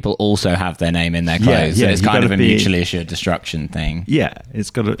 enough people also have their name in their clothes. So it's kind of a mutually assured destruction thing. Yeah, it's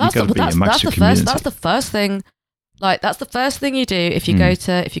got to be amongst your community. That's the first thing. Like that's the first thing you do if you go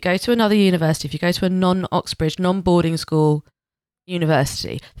to another university, if you go to a non-Oxbridge, non-boarding school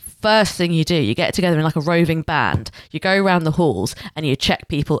university. First thing you do, you get together in like a roving band. You go around the halls and you check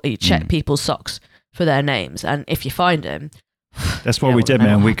people's socks for their names, and if you find them. That's what we did,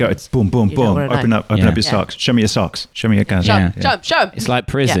 man. We go boom, boom, boom. Open up your socks. Show me your socks. Show me your guns. Show 'em. It's like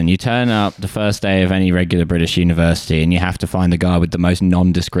prison. You turn up the first day of any regular British university and you have to find the guy with the most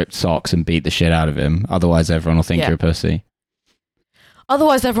nondescript socks and beat the shit out of him. Otherwise, everyone will think you're a pussy.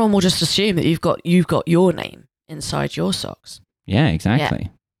 Otherwise, everyone will just assume that you've got your name inside your socks. Yeah, exactly.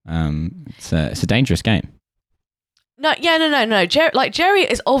 Yeah. It's a dangerous game. No. Jerry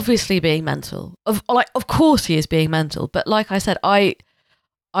is obviously being mental. Of course he is being mental. But like I said, I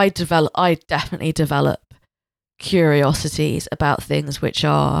definitely develop curiosities about things which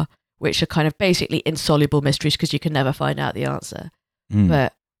are kind of basically insoluble mysteries because you can never find out the answer.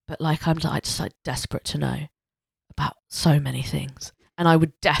 But like I'm just like desperate to know about so many things, and I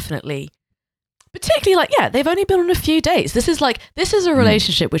would definitely. Particularly they've only been on a few dates. This is a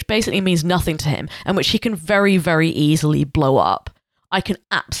relationship which basically means nothing to him and which he can very, very easily blow up. I can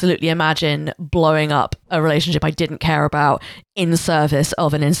absolutely imagine blowing up a relationship I didn't care about in service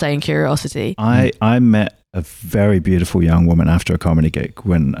of an insane curiosity. I met a very beautiful young woman after a comedy gig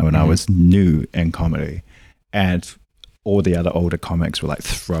when I was new in comedy, and all the other older comics were like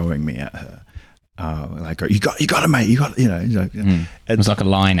throwing me at her. Like you got it, mate. You got, It was like a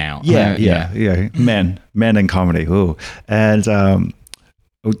line out. Yeah. Men in comedy. Ooh. And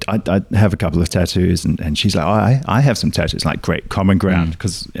I have a couple of tattoos, and she's like, I have some tattoos. Like great common ground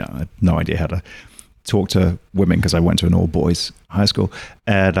because I had no idea how to talk to women because I went to an all boys high school,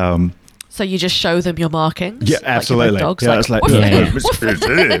 and so you just show them your markings? Yeah, absolutely. Like dogs, it's like ink.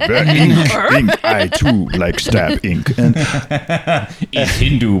 I too like stab ink. And it's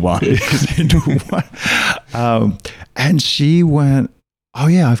Hindu one. And she went, oh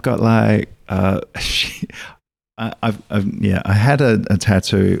yeah, I've got like I had a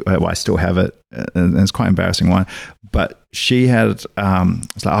tattoo. Well, I still have it, and it's quite an embarrassing one. But she had it's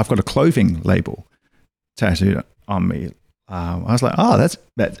like I've got a clothing label. tattooed on me. I was like, oh, that's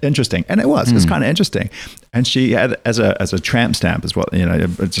interesting, and it was. It's kind of interesting. And she had as a tramp stamp as well,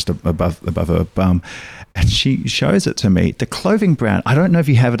 just above her bum. And she shows it to me. The clothing brand, I don't know if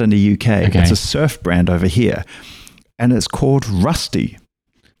you have it in the UK. Okay. It's a surf brand over here, and it's called Rusty.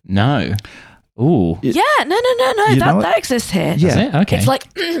 No. Ooh. Yeah, no. That exists here. Yeah. Is it? Okay. It's like,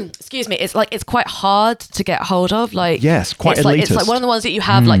 excuse me. It's like it's quite hard to get hold of. Like, yes, quite elitist. It's like one of the ones that you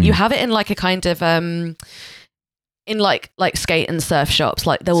have. Like you have it in like a kind of in like skate and surf shops.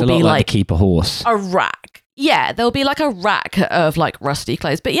 Like there will be like keep a horse, a rack. Yeah, there'll be like a rack of like Rusty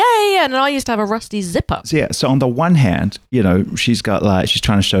clothes. But yeah. And I used to have a Rusty zipper. So, so on the one hand, she's got like she's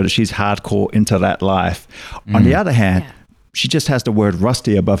trying to show that she's hardcore into that life. On the other hand. Yeah. She just has the word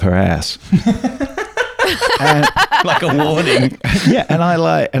Rusty above her ass. And, like a warning. Yeah, and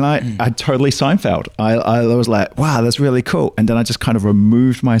I totally Seinfeld. I was like, wow, that's really cool. And then I just kind of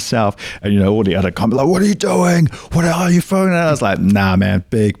removed myself, and all the other comments like, what are you doing? What are you phoning? And I was like, nah, man,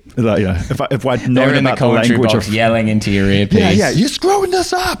 big. Like, if I'd known about the language of yelling into your earpiece. Yeah, you're screwing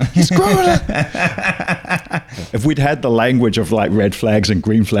this up. You're screwing it. If we'd had the language of like red flags and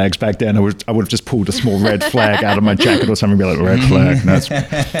green flags back then, I would have just pulled a small red flag out of my jacket or something, and be like, red flag. No,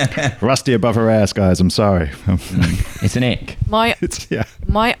 it's Rusty above her ass, guys. I'm sorry. It's an ick.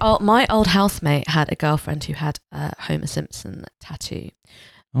 My old housemate had a girlfriend who had a Homer Simpson tattoo.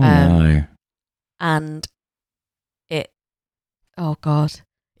 Oh no! And oh god,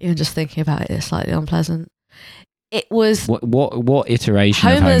 even just thinking about it is slightly unpleasant. It was what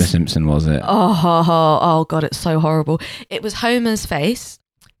iteration of Homer Simpson was it? Oh god, it's so horrible. It was Homer's face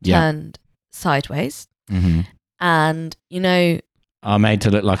turned sideways, and are made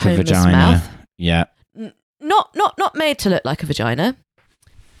to look like Homer's a vagina. Mouth. Yeah. Not made to look like a vagina.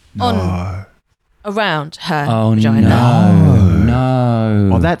 No. Around her vagina.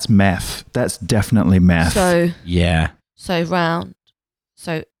 No. Oh, that's meth. That's definitely meth. So yeah. So round.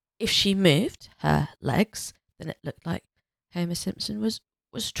 So if she moved her legs, then it looked like Homer Simpson was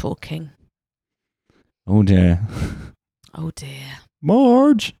talking. Oh dear. Oh dear.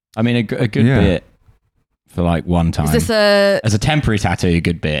 Marge. I mean, a good bit for like one time. Is this as a temporary tattoo? A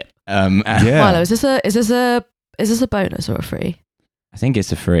good bit. Milo, is this a bonus or a free? I think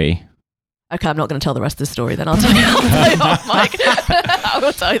it's a free. Okay, I'm not going to tell the rest of the story. Then I'll tell you off mic. I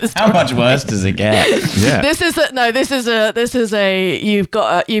will tell you the story. How much worse does it get? Yeah. This is a. You've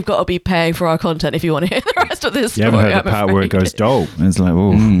got to be paying for our content if you want to hear the rest of this story. You haven't heard the part where it goes dope. And it's like,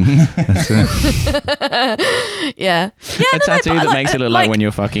 oh, that's it. Yeah. A tattoo that makes it look like when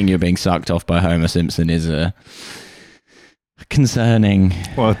you're fucking, you're being sucked off by Homer Simpson is a. Concerning.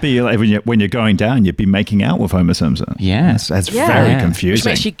 Well, it'd be like when you're going down, you'd be making out with Homer Simpson. Yeah. That's very confusing. Which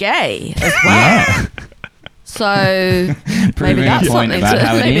makes you gay as well. So maybe that's something.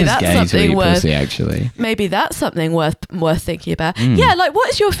 Maybe that's something worth. Actually, maybe that's something worth thinking about. Yeah, like what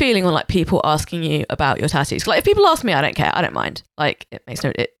is your feeling on like people asking you about your tattoos? Like if people ask me, I don't care. I don't mind. Like it makes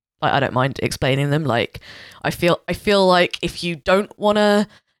no. I don't mind explaining them. Like I feel like if you don't want to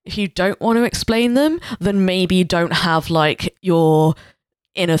explain them, then maybe don't have like your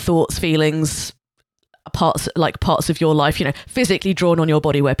inner thoughts, feelings, parts of your life, physically drawn on your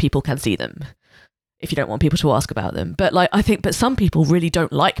body where people can see them. If you don't want people to ask about them, but some people really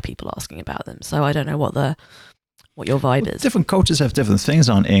don't like people asking about them. So I don't know what your vibe is. Different cultures have different things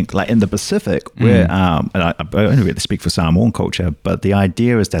on ink. Like in the Pacific, where and I only really speak for Samoan culture, but the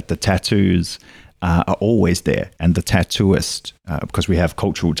idea is that the tattoos are always there, and the tattooist, because we have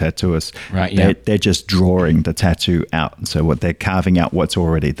cultural tattooists, right? They're just drawing the tattoo out, and so they're carving out what's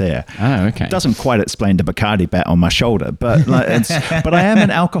already there. Oh, okay. Doesn't quite explain the Bacardi bat on my shoulder, but but I am an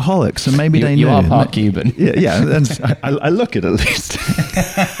alcoholic, so maybe they know. You are part Cuban. Yeah. And I look it at least.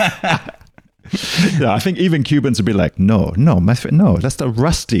 Yeah, I think even Cubans would be like, no, that's the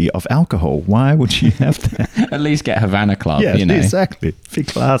Rusty of alcohol. Why would you have that? At least get Havana Club, Yeah, exactly. Be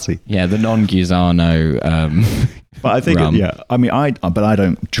classy. Yeah, the non-Gusano but I think, but I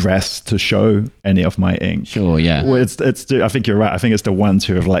don't dress to show any of my ink. Sure, yeah. Well, I think you're right. I think it's the ones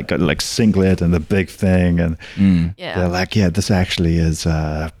who have got like singlet and the big thing, and they're like, this actually is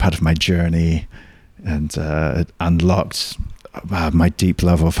part of my journey, and it unlocked my deep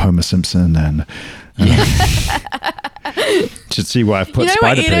love of Homer Simpson, and should see why I've put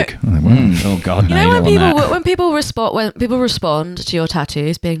Spider Pig. Oh God! When people respond to your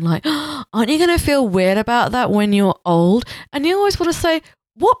tattoos, being like, "Aren't you going to feel weird about that when you're old?" And you always want to say,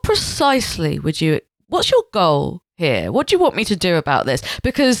 "What precisely would you? What's your goal here? What do you want me to do about this?"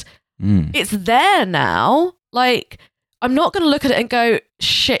 Because it's there now. Like, I'm not going to look at it and go,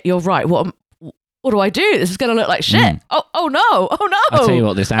 "Shit, you're right." what do I do? This is going to look like shit. Oh no. I'll tell you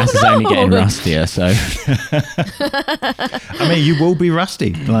what, this ass is only getting rustier, so. I mean, you will be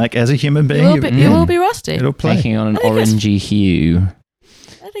rusty. Like, as a human being, you will be rusty. It'll play. Taking on an orangey hue.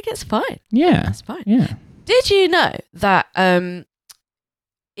 I think it's fine. Yeah. It's fine. Yeah. Did you know that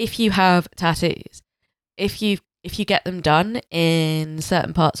if you have tattoos, if you get them done in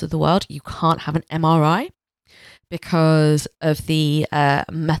certain parts of the world, you can't have an MRI because of the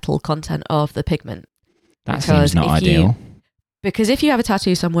metal content of the pigment. That seems not ideal. Because if you have a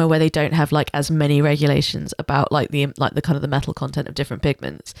tattoo somewhere where they don't have like as many regulations about like the kind of the metal content of different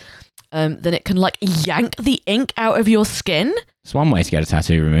pigments, then it can like yank the ink out of your skin. It's one way to get a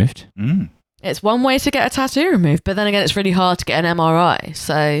tattoo removed. It's one way to get a tattoo removed, but then again, it's really hard to get an MRI.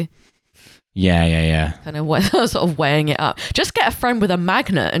 So yeah. Kind of sort of weighing it up. Just get a friend with a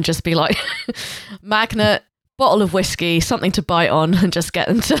magnet and just be like, magnet, bottle of whiskey, something to bite on, and just get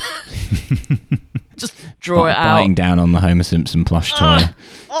them to just draw it out. Biting down on the Homer Simpson plush toy.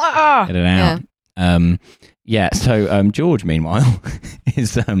 Get it out. So George, meanwhile,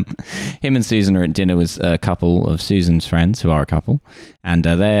 is him and Susan are at dinner with a couple of Susan's friends who are a couple, and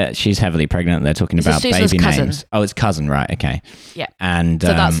she's heavily pregnant. They're talking about baby names. Oh, it's cousin, right? Okay. Yeah. And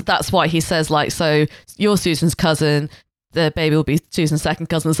so that's why he says like, so you're Susan's cousin, the baby will be Susan's second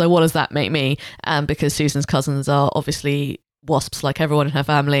cousin. So what does that make me? Because Susan's cousins are obviously wasps, like everyone in her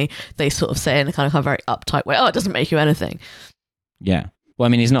family. They sort of say in a kind of very uptight way, "Oh, it doesn't make you anything." Yeah. Well, I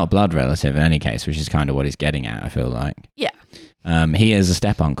mean, he's not a blood relative in any case, which is kind of what he's getting at, I feel like. Yeah. He is a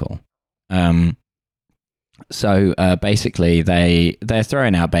step-uncle. So basically, they're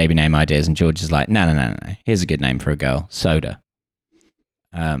throwing out baby name ideas, and George is like, no. Here's a good name for a girl, Soda.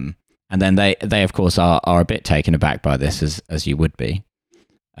 And then they of course, are a bit taken aback by this, as you would be.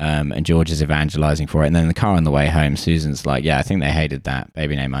 And George is evangelizing for it. And then in the car on the way home, Susan's like, yeah, I think they hated that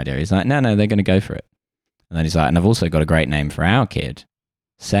baby name idea. He's like, no, they're going to go for it. And then he's like, and I've also got a great name for our kid.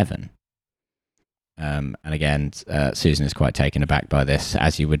 7. And again, Susan is quite taken aback by this,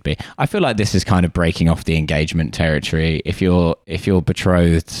 as you would be. I feel like this is kind of breaking off the engagement territory. If your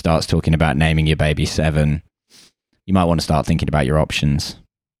betrothed starts talking about naming your baby 7, you might want to start thinking about your options.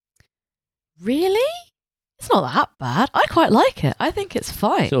 Really? It's not that bad. I quite like it. I think it's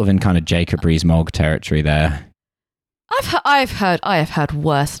fine. Sort of in kind of Jacob Rees-Mogg territory there. I have heard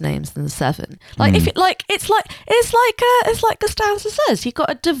worse names than 7. Like if it's like Costanza says, you've got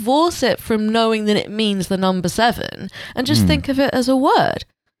to divorce it from knowing that it means the number 7 and just think of it as a word.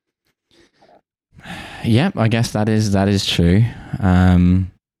 Yep, I guess that is true. Are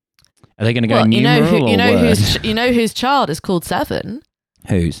they going to go numeral or word? You know whose child is called 7?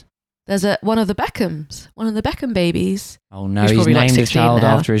 Whose? There's one of the Beckham babies. Oh no, he's named his child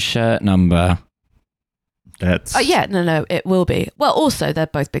after his shirt number. That's... no, it will be. Well, also, they're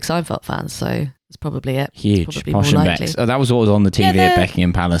both big Seinfeld fans, so it's probably it. Huge. Posh and Bex. Oh, that was what was on the TV at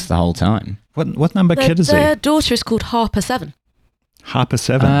Buckingham Palace the whole time. What number kid is he? Their daughter is called Harper 7. Harper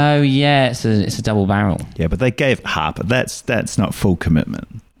 7? Oh, yeah, it's a double barrel. Yeah, but they gave Harper. That's not full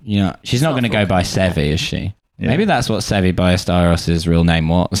commitment. Yeah, she's not going to go by Sevi, is she? Yeah. Maybe that's what Sevi Ballesteros' real name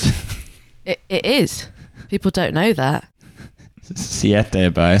was. It is. People don't know that.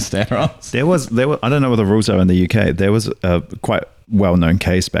 Siete Ballesteros. There was. I don't know what the rules are in the UK. There was a quite well-known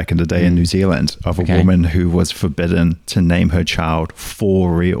case back in the day in New Zealand of a woman who was forbidden to name her child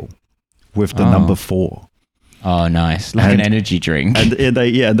For Real with the number 4. Oh, nice! Like an energy drink. And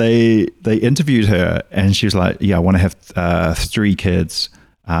they interviewed her, and she was like, "Yeah, I want to have 3 kids,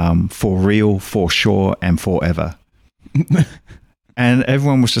 for real, for sure, and forever." And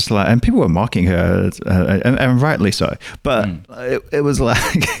everyone was just like, and people were mocking her, and rightly so. But it was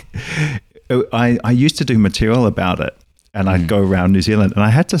like, I used to do material about it, and I'd go around New Zealand, and I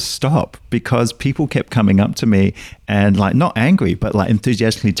had to stop because people kept coming up to me and like not angry, but like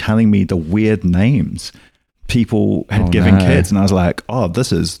enthusiastically telling me the weird names people had given kids, and I was like, oh,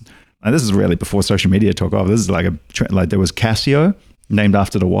 this is really before social media took off. This is like there was Casio, named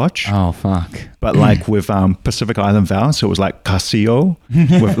after the watch. Oh fuck! But like with Pacific Island vowels, so it was like Casio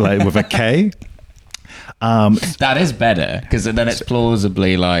with a K. That is better because then it's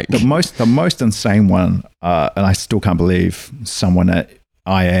plausibly like the most insane one, and I still can't believe someone at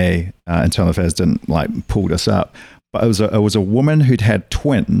IA Internal Affairs didn't like pull this up. But it was a woman who'd had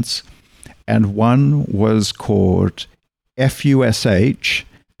twins, and one was called FUSH,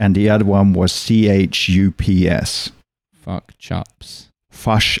 and the other one was CHUPS. Fuck chops.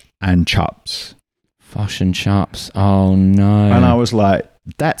 Fush and chops. Fush and chops. Oh no. And I was like,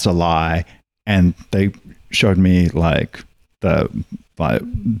 that's a lie. And they showed me like the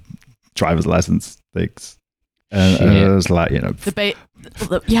driver's license things. And it was like,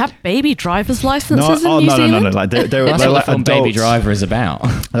 you have baby driver's licenses in New no, Zealand? no. Like they're That's like what the film Baby adults. Driver is about.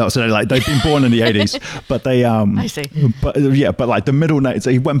 So like they've been born in the 80s, but they I see. But like the middle name. So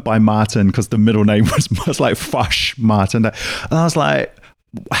he went by Martin because the middle name was like Fush Martin, and I was like,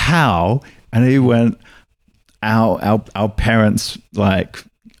 how? And he went, our parents like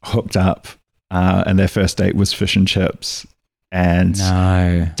hooked up, and their first date was fish and chips, and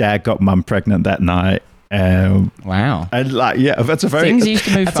Dad got Mum pregnant that night. Wow. And like, that's a very things used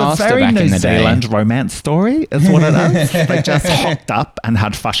to move faster very back New in the Zealand day. romance story is what it is. They just hooked up and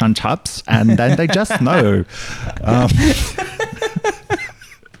had fish and chips, and then they just know.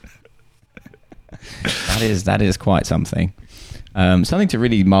 That is quite something. Something to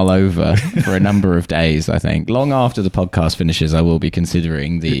really mull over for a number of days, I think. Long after the podcast finishes, I will be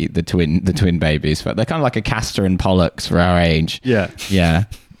considering the twin babies. But they're kind of like a Castor and Pollux for our age. Yeah.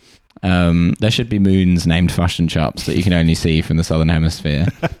 There should be moons named Fush and Chops that you can only see from the Southern Hemisphere.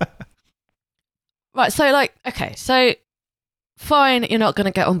 Right, so like, okay, so fine, you're not going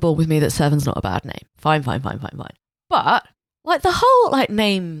to get on board with me that Seven's not a bad name. Fine. But like the whole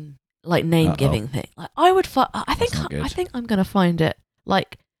name giving thing, like I think I'm going to find it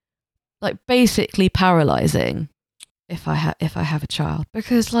like basically paralyzing if I have a child,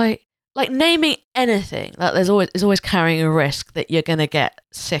 because like naming anything, like there's always carrying a risk that you're going to get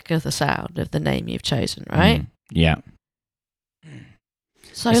sick of the sound of the name you've chosen, right? Yeah.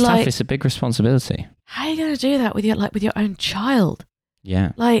 So it's like, tough. It's a big responsibility. how are you going to do that with your own child?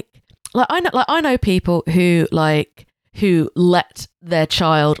 Yeah. Like I know people who let their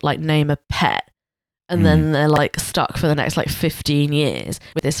child name a pet, and then they're stuck for the next 15 years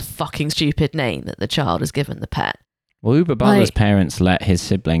with this fucking stupid name that the child has given the pet. Well, Uber Butler's parents let his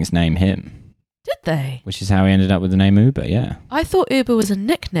siblings name him. Did they? Which is how he ended up with the name Uber, yeah. I thought Uber was a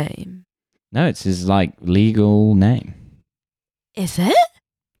nickname. No, it's his legal name. Is it?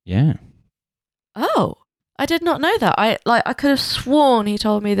 Yeah. Oh, I did not know that. I could have sworn he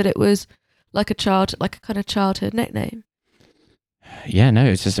told me that it was a kind of childhood nickname. Yeah, no,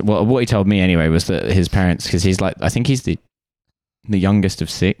 it's just what he told me anyway was that his parents, because he's I think he's the youngest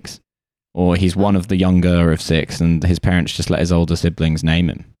of 6. Or he's one of the younger of 6, and his parents just let his older siblings name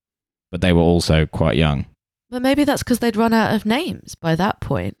him. But they were also quite young. But maybe that's because they'd run out of names by that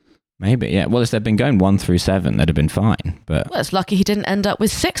point. Maybe, yeah. Well, if they'd been going 1 through 7, they'd have been fine. But well, it's lucky he didn't end up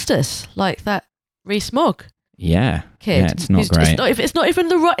with Sixtus, like that Rees-Mogg kid. Yeah, it's not great. It's not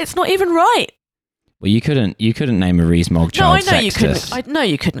even right. Well, you couldn't name a Rees-Mogg child No, I know Sextus. you couldn't. I know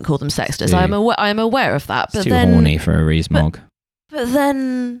you couldn't call them Sextus. I am aware of that. It's too horny for a Rees-Mogg. But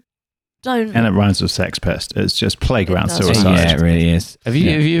then. Don't. And it rhymes with sex pest. It's just playground suicide. Yeah, it really is. Have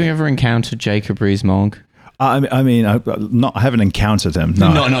you ever encountered Jacob Rees-Mogg? I haven't encountered him.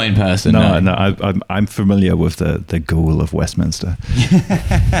 No, not in person. No. I'm familiar with the ghoul of Westminster.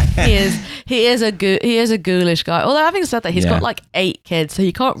 He is a ghoulish guy. Although having said that, he's got 8 kids, so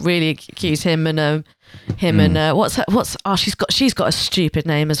you can't really accuse him and she's got a stupid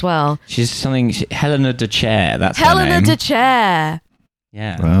name as well. She's Helena de Chair. That's Helena her name. de Chair.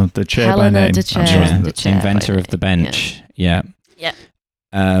 Yeah. Well, the chair Helena by name. de Chair. I'm sure De Chair inventor by of the bench. Yeah.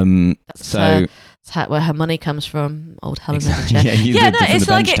 So that's where her money comes from. Old Helena de exactly. Chair. It's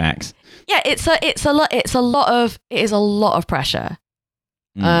the bench tax. Yeah, it is a lot of pressure.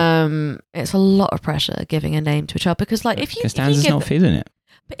 It's a lot of pressure giving a name to a child, because Costanza's not feeling it.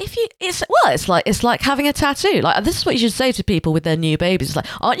 But it's like having a tattoo. This is what you should say to people with their new babies. It's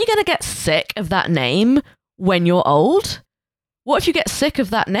aren't you going to get sick of that name when you're old? What if you get sick of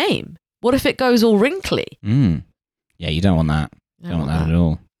that name? What if it goes all wrinkly? Yeah, you don't want that. You don't want that at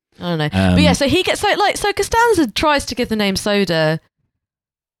all. I don't know. But yeah, so he gets so Costanza tries to give the name Soda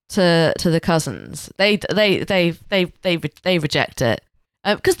to the cousins. They reject it.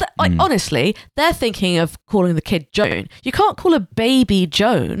 Because honestly, they're thinking of calling the kid Joan. You can't call a baby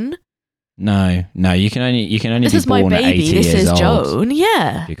Joan. No, you can only this be is my born at 80 baby. This years is old. Joan.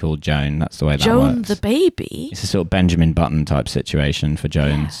 Yeah, Be called Joan. That's the way that Joan works. the baby. It's a sort of Benjamin Button type situation for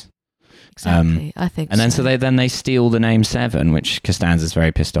Jones. Yeah, exactly. I think. And then so they steal the name 7, which Costanza's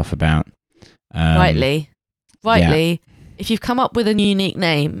very pissed off about. Rightly. Yeah. If you've come up with a unique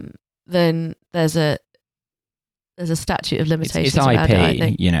name, then there's a statute of limitations. It's IP. Around it, I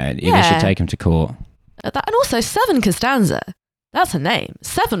think. They should take him to court. And also 7 Costanza. That's a name.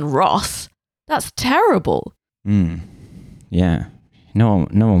 7 Ross. That's terrible. Yeah. No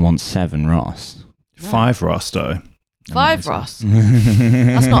one wants 7 Ross. 5 Ross though. 5 Ross.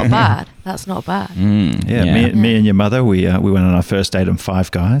 That's not bad. That's not bad. Me and your mother, we went on our first date on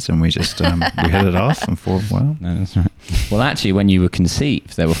 5 Guys, and we just we hit it off and thought, well, No, that's right. Well, actually, when you were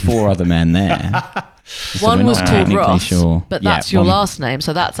conceived, there were 4 other men there. So One we're was not called technically Ross, sure. but that's your last name,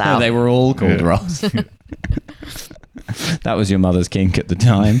 so that's out. No, they were all called Ross. That was your mother's kink at the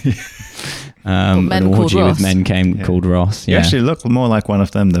time. men an called orgy Ross. with men called Ross. You Yeah. actually look more like one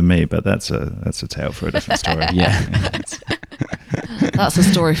of them than me, but that's a tale for a different story. Yeah. That's a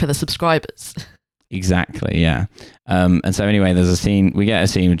story for the subscribers. Exactly, yeah. And so anyway, we get a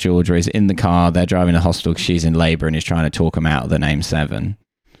scene with George where he's in the car, they're driving to the hospital because she's in labour and he's trying to talk him out of the name 7.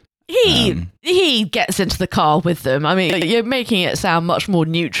 He gets into the car with them. I mean, you're making it sound much more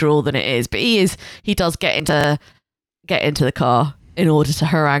neutral than it is, but he does get into the car in order to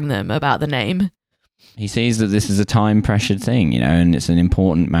harangue them about the name. He sees that this is a time-pressured thing, and it's an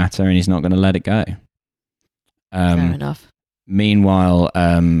important matter and he's not going to let it go. Fair enough. Meanwhile,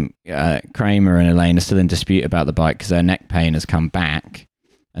 Kramer and Elaine are still in dispute about the bike because their neck pain has come back.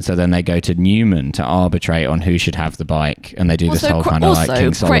 And so then they go to Newman to arbitrate on who should have the bike. And they do this whole kind of like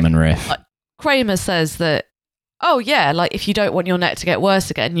King Solomon riff. Kramer says that, oh yeah, like if you don't want your neck to get worse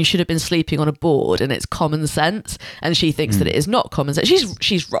again, you should have been sleeping on a board and it's common sense. And she thinks that it is not common sense.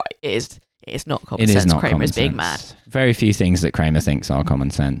 She's right. It is not common sense. Kramer is being mad. Very few things that Kramer thinks are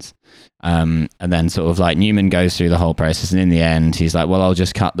common sense. And then sort of like Newman goes through the whole process, and in the end he's like, well, I'll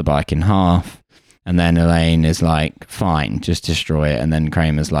just cut the bike in half. And then Elaine is like, fine, just destroy it. And then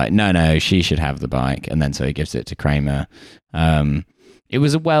Kramer's like, no, she should have the bike. And then so he gives it to Kramer. It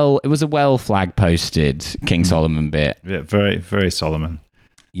was a well flag posted King Solomon bit. Yeah, very, very Solomon.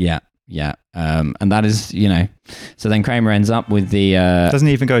 Yeah. And that is, so then Kramer ends up with the doesn't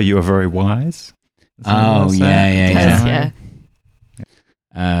he even go, you are very wise? Oh yeah.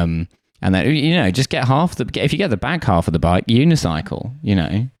 And then, just get if you get the back half of the bike, unicycle,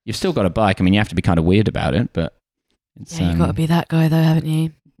 you've still got a bike. I mean, you have to be kind of weird about it, but it's, you've got to be that guy though, haven't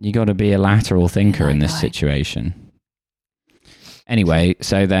you? You got to be a lateral thinker in this situation. Anyway,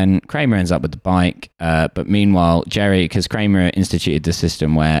 so then Kramer ends up with the bike, but meanwhile, Jerry, because Kramer instituted the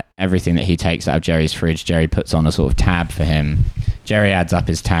system where everything that he takes out of Jerry's fridge, Jerry puts on a sort of tab for him. Jerry adds up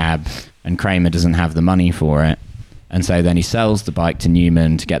his tab, and Kramer doesn't have the money for it. And so then he sells the bike to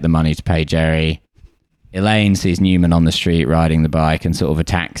Newman to get the money to pay Jerry. Elaine sees Newman on the street riding the bike and sort of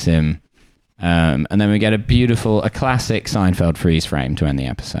attacks him. And then we get a classic Seinfeld freeze frame to end the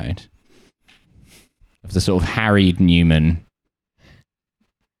episode of the sort of harried Newman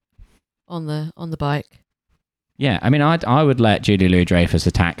on the bike. Yeah, I mean, I would let Julia Louis-Dreyfus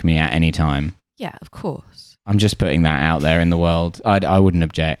attack me at any time. Yeah, of course. I'm just putting that out there in the world. I wouldn't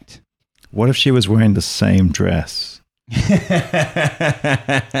object. What if she was wearing the same dress?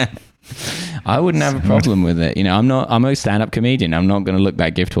 I wouldn't have a problem with it. I'm a stand-up comedian. I'm not going to look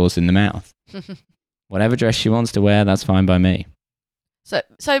that gift horse in the mouth. Whatever dress she wants to wear, that's fine by me.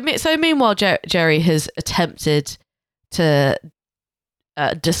 So meanwhile, Jerry has attempted to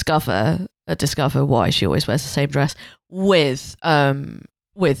discover why she always wears the same dress with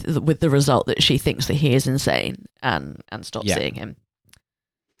the result that she thinks that he is insane and stops seeing him.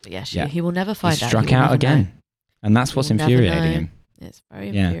 But he will never find out. He struck out again. And that's what's infuriating him. It's very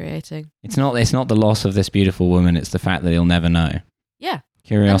infuriating. It's not the loss of this beautiful woman, it's the fact that he'll never know. Yeah.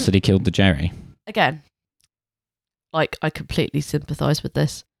 Curiosity killed the Jerry. Again, like, I completely sympathise with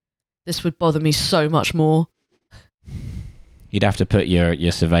this. This would bother me so much more. You'd have to put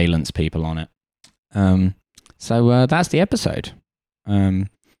your surveillance people on it. So that's the episode. And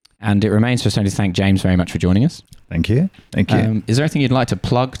it remains for us only to thank James very much for joining us. Thank you. Is there anything you'd like to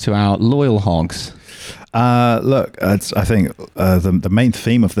plug to our loyal hogs? Look, I think the main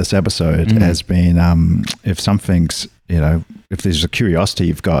theme of this episode has been if something's, if there's a curiosity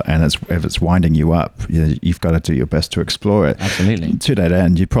you've got and if it's winding you up, you've got to do your best to explore it. Absolutely. To that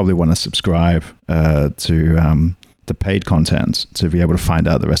end, you probably want to subscribe to the paid content to be able to find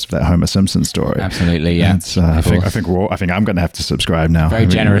out the rest of that Homer Simpson story. Absolutely, yeah. I think I'm going to have to subscribe now. Very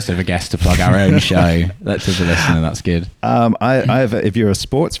generous of a guest to plug our own show. That's as a listener. That's good. If you're a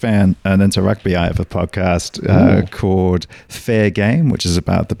sports fan and into rugby, I have a podcast called Fair Game, which is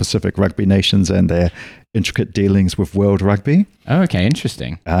about the Pacific rugby nations and their intricate dealings with World Rugby. Oh, okay,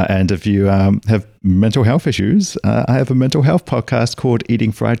 interesting. And if you have mental health issues, I have a mental health podcast called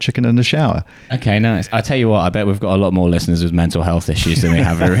Eating Fried Chicken in the Shower. Okay, nice. I tell you what, I bet we've got a lot more listeners with mental health issues than we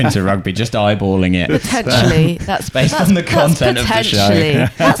have who are into rugby, just eyeballing it. Potentially. That's based on the content of the show.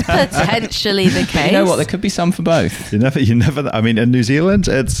 That's potentially the case. You know what, there could be some for both. You never, I mean, in New Zealand,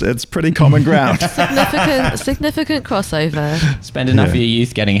 it's pretty common ground. Significant crossover. Spend enough of your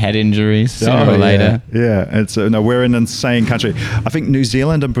youth getting head injuries sooner or later. Yeah, it's we're an insane country. I think New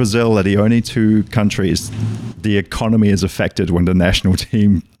Zealand and Brazil are the only two countries the economy is affected when the national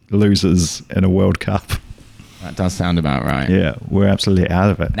team loses in a World Cup. That does sound about right. Yeah, we're absolutely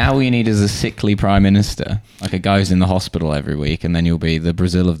out of it. Now all you need is a sickly prime minister, like a guy who's in the hospital every week, and then you'll be the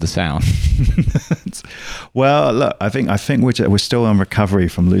Brazil of the South. Well, look, I think we're still in recovery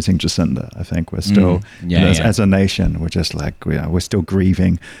from losing Jacinda. I think we're still, as a nation, we're just like, we're still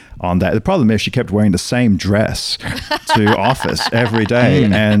grieving on that. The problem is she kept wearing the same dress to office every day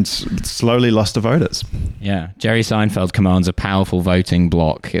and slowly lost the voters. Yeah, Jerry Seinfeld commands a powerful voting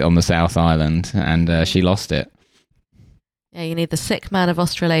bloc on the South Island, and she lost it. Yeah, you need the sick man of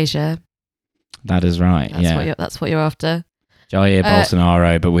Australasia. That is right. That's what you're after. Jair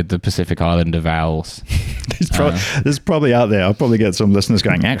Bolsonaro, but with the Pacific Islander vowels. There's probably out there. I'll probably get some listeners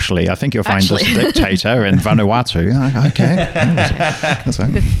going, actually, I think you'll find this dictator in Vanuatu. Okay.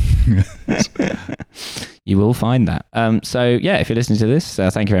 You will find that. So, if you're listening to this,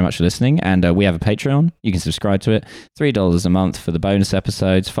 thank you very much for listening. And we have a Patreon. You can subscribe to it. $3 a month for the bonus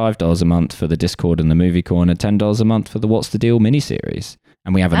episodes, $5 a month for the Discord and the Movie Corner, $10 a month for the What's the Deal miniseries.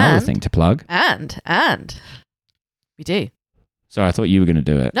 And we have another thing to plug. And we do. Sorry, I thought you were going to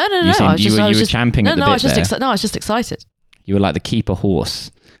do it. No. You were champing at the bit there. I was just excited. You were like the keeper horse.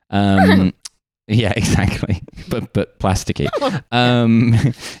 Yeah, exactly. But plasticky.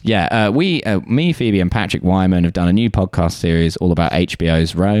 Me, Phoebe, and Patrick Wyman have done a new podcast series all about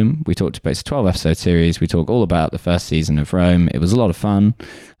HBO's Rome. We talked about, it's a 12-episode series. We talk all about the first season of Rome. It was a lot of fun.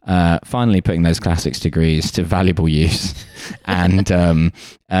 Finally putting those classics degrees to valuable use. And you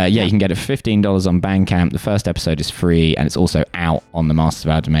can get it for $15 on Bandcamp. The first episode is free, and it's also out on the Masters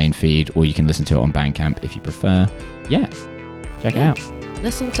of Our Domain feed, or you can listen to it on Bandcamp if you prefer. Yeah, check it out.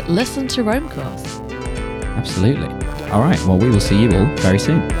 Listen to Rome Course. Absolutely. All right. Well, we will see you all very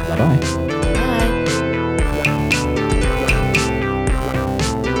soon. Bye-bye.